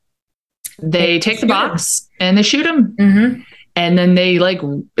they take the box and they shoot him. Mm-hmm. And then they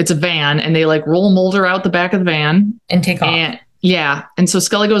it's a van, and they roll Mulder out the back of the van and take off. Yeah. And so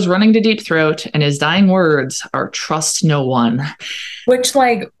Scully goes running to Deep Throat, and his dying words are trust no one. Which,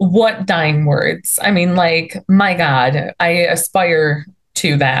 like, what dying words? I mean, like, my God, I aspire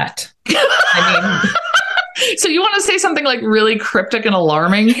to that. I mean, so you want to say something like really cryptic and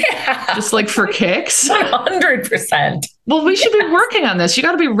alarming, just like for kicks? 100%. Well, we should be working on this. You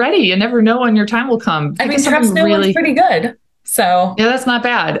got to be ready. You never know when your time will come. I mean, trust no one's pretty good. So yeah, that's not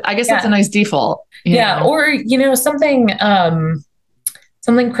bad. I guess that's a nice default. Yeah. Or, something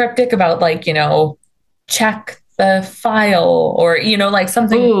cryptic about, like, check the file, or, like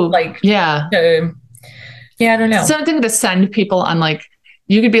something. Ooh, like, yeah. I don't know. Something to send people on, like,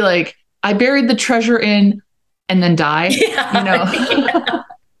 you could be like, I buried the treasure in, and then die,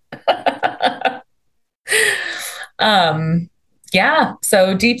 Yeah.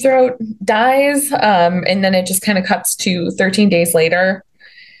 So Deep Throat dies. And then it just kind of cuts to 13 days later.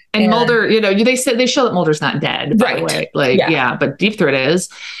 And Mulder, they show that Mulder's not dead, by the way. Like, but Deep Throat is.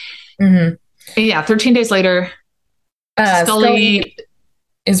 Mm-hmm. Yeah. 13 days later, Scully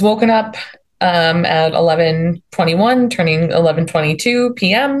is woken up at 11:21, turning 11:22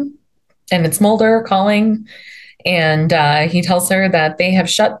 p.m. And it's Mulder calling. And he tells her that they have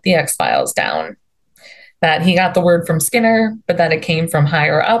shut the X-Files down. That he got the word from Skinner, but that it came from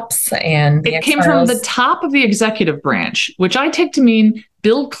higher ups, and it came from the top of the executive branch, which I take to mean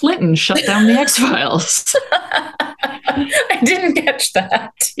Bill Clinton shut down the X-Files. I didn't catch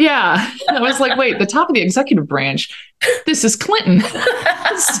that. Yeah. I was like, wait, the top of the executive branch, this is Clinton.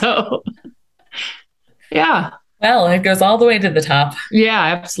 So, yeah. Well, it goes all the way to the top. Yeah,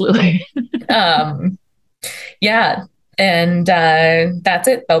 absolutely. Yeah. And that's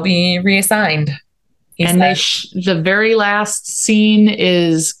it. They'll be reassigned. And the very last scene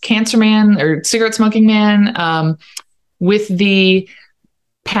is Cancer Man, or Cigarette Smoking Man, with the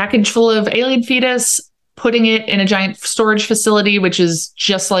package full of alien fetus, putting it in a giant storage facility, which is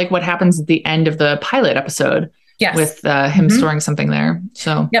just like what happens at the end of the pilot episode. Yes. With him storing something there.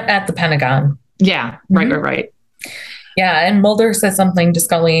 So yep, at the Pentagon. Yeah, right. Yeah, and Mulder says something to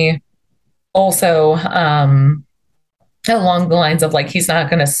Scully also, along the lines of, like, he's not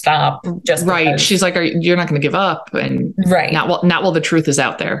going to stop just right. Because. She's like, you're not going to give up, and right. Not while the truth is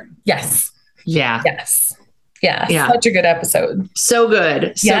out there. Yes. Yeah. Yes. Yeah. Such a good episode. So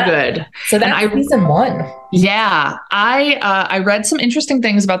good. So good. So that's season 1. Yeah. I read some interesting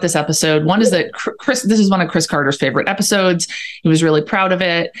things about this episode. One is that this is one of Chris Carter's favorite episodes. He was really proud of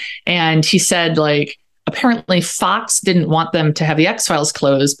it. And he said, like, apparently Fox didn't want them to have the X-Files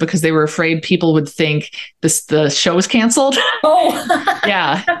closed because they were afraid people would think the show was canceled. Oh,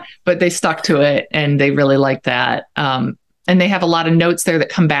 yeah. But they stuck to it, and they really liked that. And they have a lot of notes there that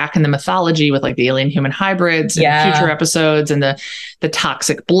come back in the mythology with, like, the alien human hybrids and future episodes and the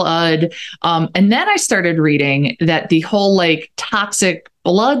toxic blood. And then I started reading that the whole, like, toxic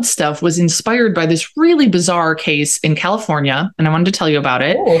blood stuff was inspired by this really bizarre case in California. And I wanted to tell you about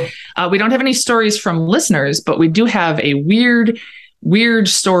it. We don't have any stories from listeners, but we do have a weird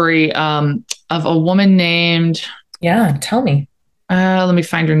story of a woman named. Yeah, tell me. Let me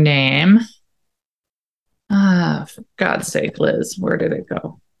find her name. For God's sake, Liz, where did it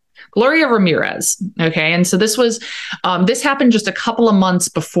go? Gloria Ramirez. Okay. And so this happened just a couple of months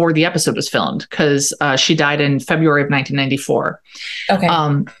before the episode was filmed, because she died in February of 1994. Okay.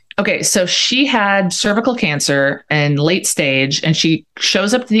 Okay. So she had cervical cancer in late stage, and she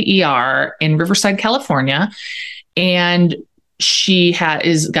shows up to the ER in Riverside, California, and she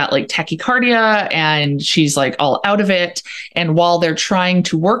got like tachycardia, and she's like all out of it. And while they're trying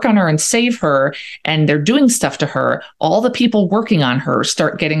to work on her and save her, and they're doing stuff to her, all the people working on her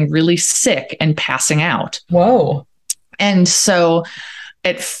start getting really sick and passing out. Whoa. And so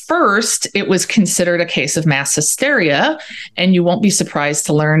at first it was considered a case of mass hysteria. And you won't be surprised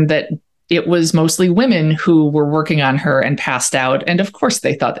to learn that it was mostly women who were working on her and passed out. And of course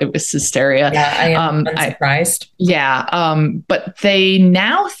they thought it was hysteria. Yeah, I am surprised. But they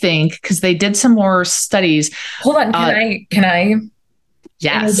now think, because they did some more studies. Hold on. Can I?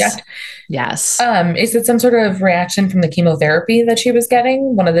 Yes. Interject? Yes. Is it some sort of reaction from the chemotherapy that she was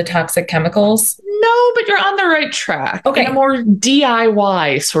getting? One of the toxic chemicals? No, but you're on the right track. Okay. In a more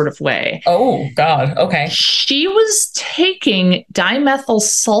DIY sort of way. Oh, God. Okay. She was taking dimethyl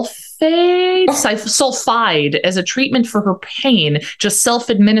sulfide as a treatment for her pain, just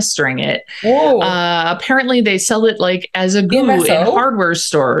self-administering it. Apparently they sell it, like, as a goo in hardware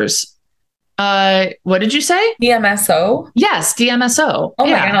stores. What did you say? DMSO? Yes, DMSO. Oh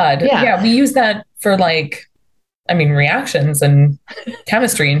my God. Yeah, we use that for, like, reactions and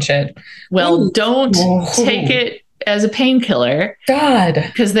chemistry and shit. Well, don't take it as a painkiller. God.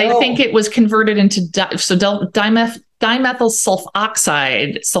 Because they think it was converted into dimethyl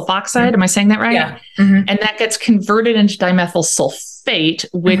sulfoxide. Am I saying that right? Yeah. Mm-hmm. And that gets converted into dimethyl sulfate,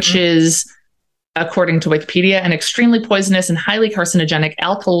 which is, according to Wikipedia, an extremely poisonous and highly carcinogenic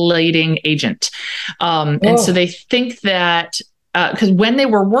alkylating agent. And so they think that because when they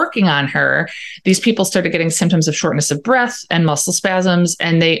were working on her, these people started getting symptoms of shortness of breath and muscle spasms.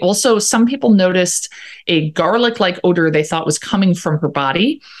 And they also, some people noticed a garlic-like odor they thought was coming from her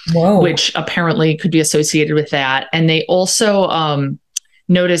body, which apparently could be associated with that. And they also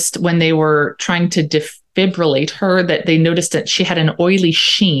noticed when they were trying to defibrillate her that they noticed that she had an oily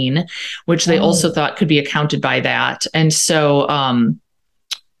sheen, which they also thought could be accounted by that. And so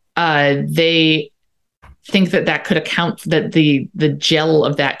they think that could account, that the gel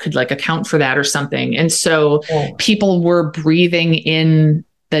of that could like account for that or something. And so people were breathing in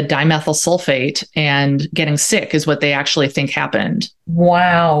the dimethyl sulfate and getting sick is what they actually think happened.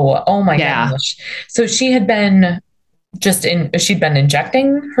 Wow. Oh my gosh. So she'd been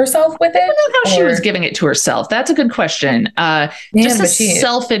injecting herself with it? I don't know how she was giving it to herself. That's a good question.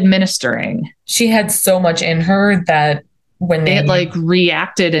 Self-administering. She had so much in her that when it like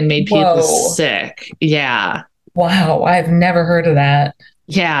reacted and made people sick. Yeah. Wow. I've never heard of that.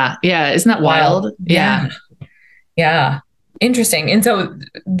 Yeah. Yeah. Isn't that wild? Yeah. Yeah. Interesting. And so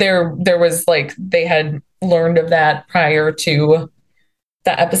there was like, they had learned of that prior to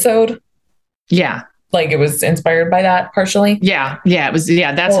the episode. Yeah. Like it was inspired by that partially. Yeah. Yeah. It was.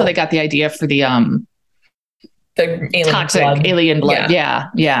 Yeah. That's how they got the idea for the alien toxic blood. alien blood. Yeah.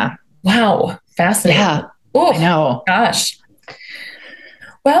 Yeah. Wow. Fascinating. Yeah. Oh, I know. Gosh.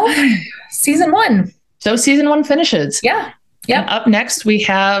 Well, season 1. So season 1 finishes. Yeah. Yeah. Up next we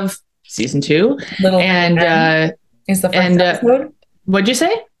have season 2. Little Green Men is the first episode. What'd you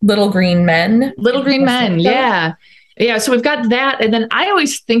say? Little Green Men. Little Green Men. Yeah. Yeah. So we've got that. And then I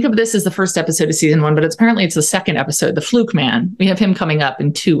always think of this as the first episode of season 1, but apparently it's the second episode, the Fluke Man. We have him coming up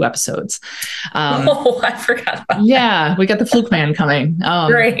in 2 episodes. I forgot about that. We got the Fluke Man coming.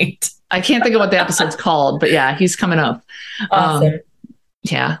 Great. I can't think of what the episode's called, but yeah, he's coming up. Awesome.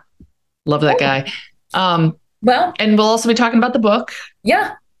 Yeah. Love that guy. Well, and we'll also be talking about the book.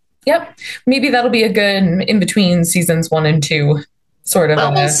 Yeah. Yep. Maybe that'll be a good in between seasons 1 and 2 sort of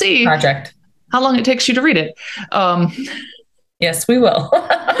we'll see. Project. How long it takes you to read it. Yes, we will. All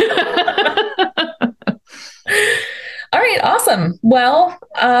right. Awesome. Well,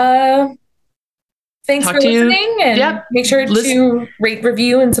 thanks for listening, and make sure to rate,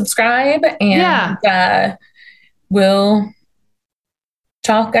 review, and subscribe. And we'll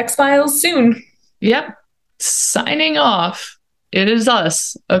talk X-Files soon. Yep. Signing off. It is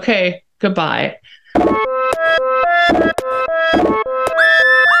us. Okay. Goodbye.